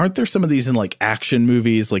think, aren't there some of these in like action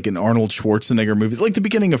movies, like in Arnold Schwarzenegger movies, like the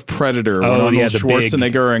beginning of Predator, when Arnold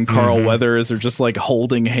Schwarzenegger and Carl Weathers are just like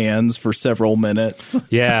holding hands for several minutes.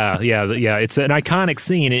 Yeah. It's an iconic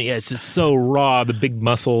scene. It's just so raw, the big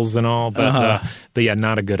muscles and all, but yeah,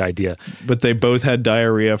 not a good idea. But they both had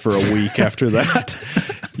diarrhea for a week after that.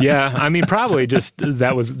 Yeah, I mean, probably just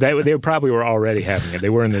they probably were already having it. They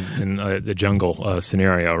were in the jungle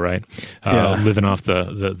scenario, right? Living off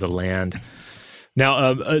the land.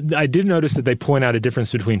 Now, I did notice that they point out a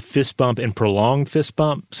difference between fist bump and prolonged fist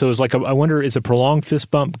bump. So it's like, I wonder, is a prolonged fist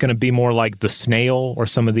bump going to be more like the snail or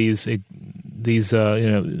some of these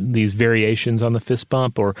variations on the fist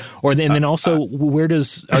bump, or then also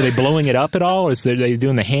are they blowing it up at all? Are they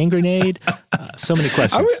doing the hand grenade? So many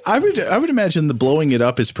questions. I would imagine the blowing it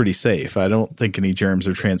up is pretty safe. I don't think any germs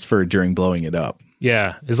are transferred during blowing it up.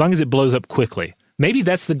 Yeah, as long as it blows up quickly. Maybe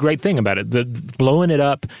that's the great thing about it. The blowing it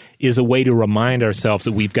up is a way to remind ourselves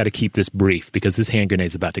that we've got to keep this brief because this hand grenade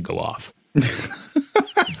is about to go off.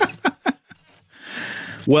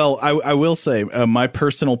 Well, I will say, my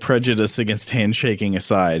personal prejudice against handshaking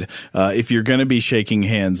aside, if you're going to be shaking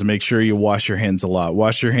hands, make sure you wash your hands a lot.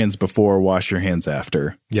 Wash your hands before, wash your hands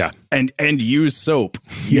after. Yeah. And use soap.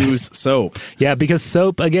 Use soap. Yeah, because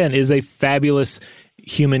soap, again, is a fabulous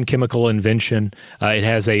human chemical invention. It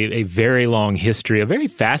has a very long history, a very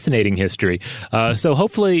fascinating history. So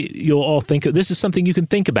hopefully you'll all think this is something you can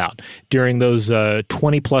think about during those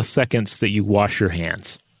 20-plus seconds that you wash your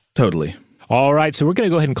hands. Totally. All right, so we're going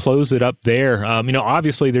to go ahead and close it up there.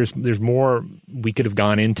 Obviously, there's more we could have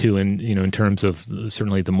gone into, in terms of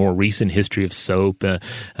certainly the more recent history of soap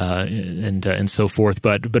and so forth.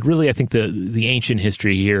 But really, I think the ancient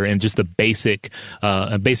history here and just the basic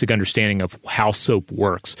understanding of how soap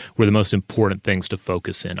works were the most important things to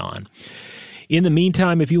focus in on. In the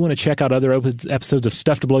meantime, if you want to check out other episodes of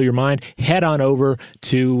Stuff to Blow Your Mind, head on over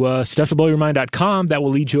to stufftoblowyourmind.com. That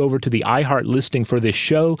will lead you over to the iHeart listing for this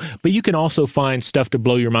show. But you can also find Stuff to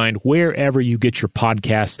Blow Your Mind wherever you get your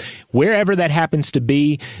podcasts. Wherever that happens to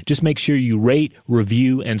be, just make sure you rate,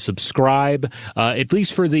 review, and subscribe. At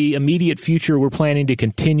least for the immediate future, we're planning to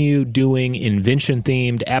continue doing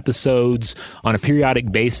invention-themed episodes on a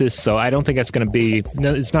periodic basis. So I don't think it's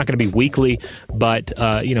not going to be weekly, but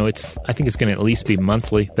I think it's going to at least be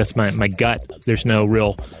monthly. That's my gut. There's no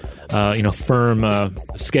real firm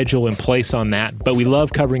schedule in place on that. But we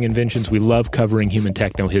love covering inventions. We love covering human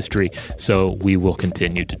techno history. So we will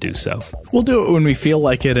continue to do so. We'll do it when we feel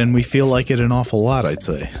like it, and we feel like it an awful lot, I'd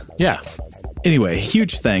say. Yeah. Anyway,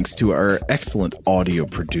 huge thanks to our excellent audio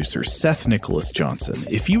producer, Seth Nicholas Johnson.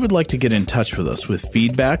 If you would like to get in touch with us with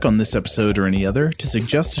feedback on this episode or any other, to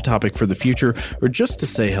suggest a topic for the future, or just to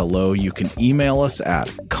say hello, you can email us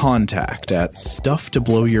at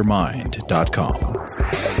contact@stufftoblowyourmind.com.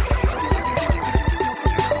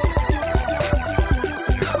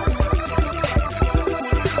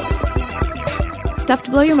 Stuff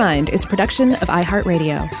to Blow Your Mind is a production of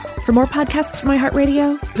iHeartRadio. For more podcasts from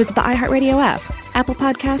iHeartRadio, visit the iHeartRadio app, Apple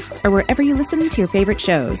Podcasts, or wherever you listen to your favorite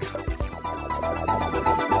shows.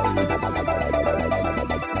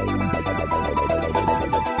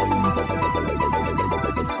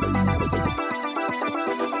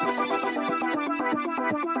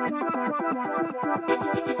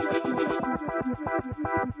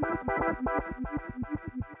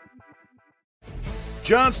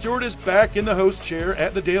 Jon Stewart is back in the host chair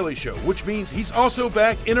at The Daily Show, which means he's also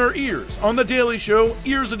back in our ears on The Daily Show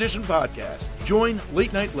Ears Edition podcast. Join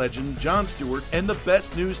late-night legend Jon Stewart and the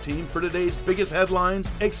best news team for today's biggest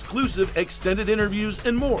headlines, exclusive extended interviews,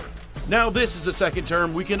 and more. Now this is a second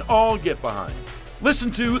term we can all get behind.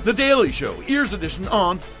 Listen to The Daily Show Ears Edition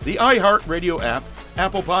on the iHeartRadio app,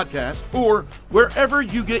 Apple Podcasts, or wherever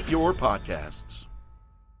you get your podcasts.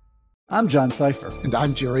 I'm John Cipher. And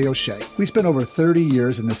I'm Jerry O'Shea. We spent over 30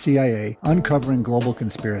 years in the CIA uncovering global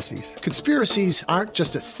conspiracies. Conspiracies aren't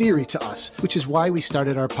just a theory to us, which is why we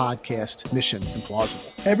started our podcast, Mission Implausible.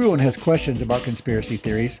 Everyone has questions about conspiracy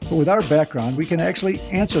theories, but with our background, we can actually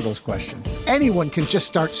answer those questions. Anyone can just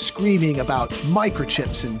start screaming about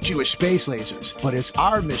microchips and Jewish space lasers, but it's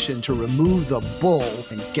our mission to remove the bull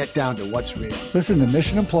and get down to what's real. Listen to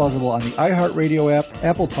Mission Implausible on the iHeartRadio app,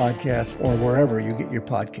 Apple Podcasts, or wherever you get your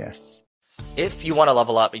podcasts. If you want to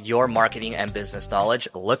level up your marketing and business knowledge,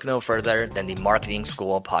 look no further than the Marketing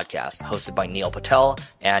School podcast, hosted by Neil Patel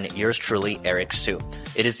and yours truly, Eric Su.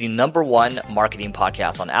 It is the #1 marketing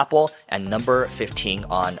podcast on Apple and number 15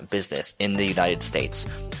 on business in the United States.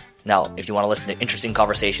 Now, if you want to listen to interesting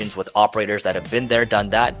conversations with operators that have been there, done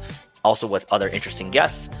that, also with other interesting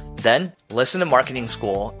guests, then listen to Marketing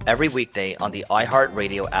School every weekday on the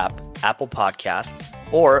iHeartRadio app, Apple Podcasts,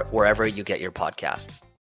 or wherever you get your podcasts.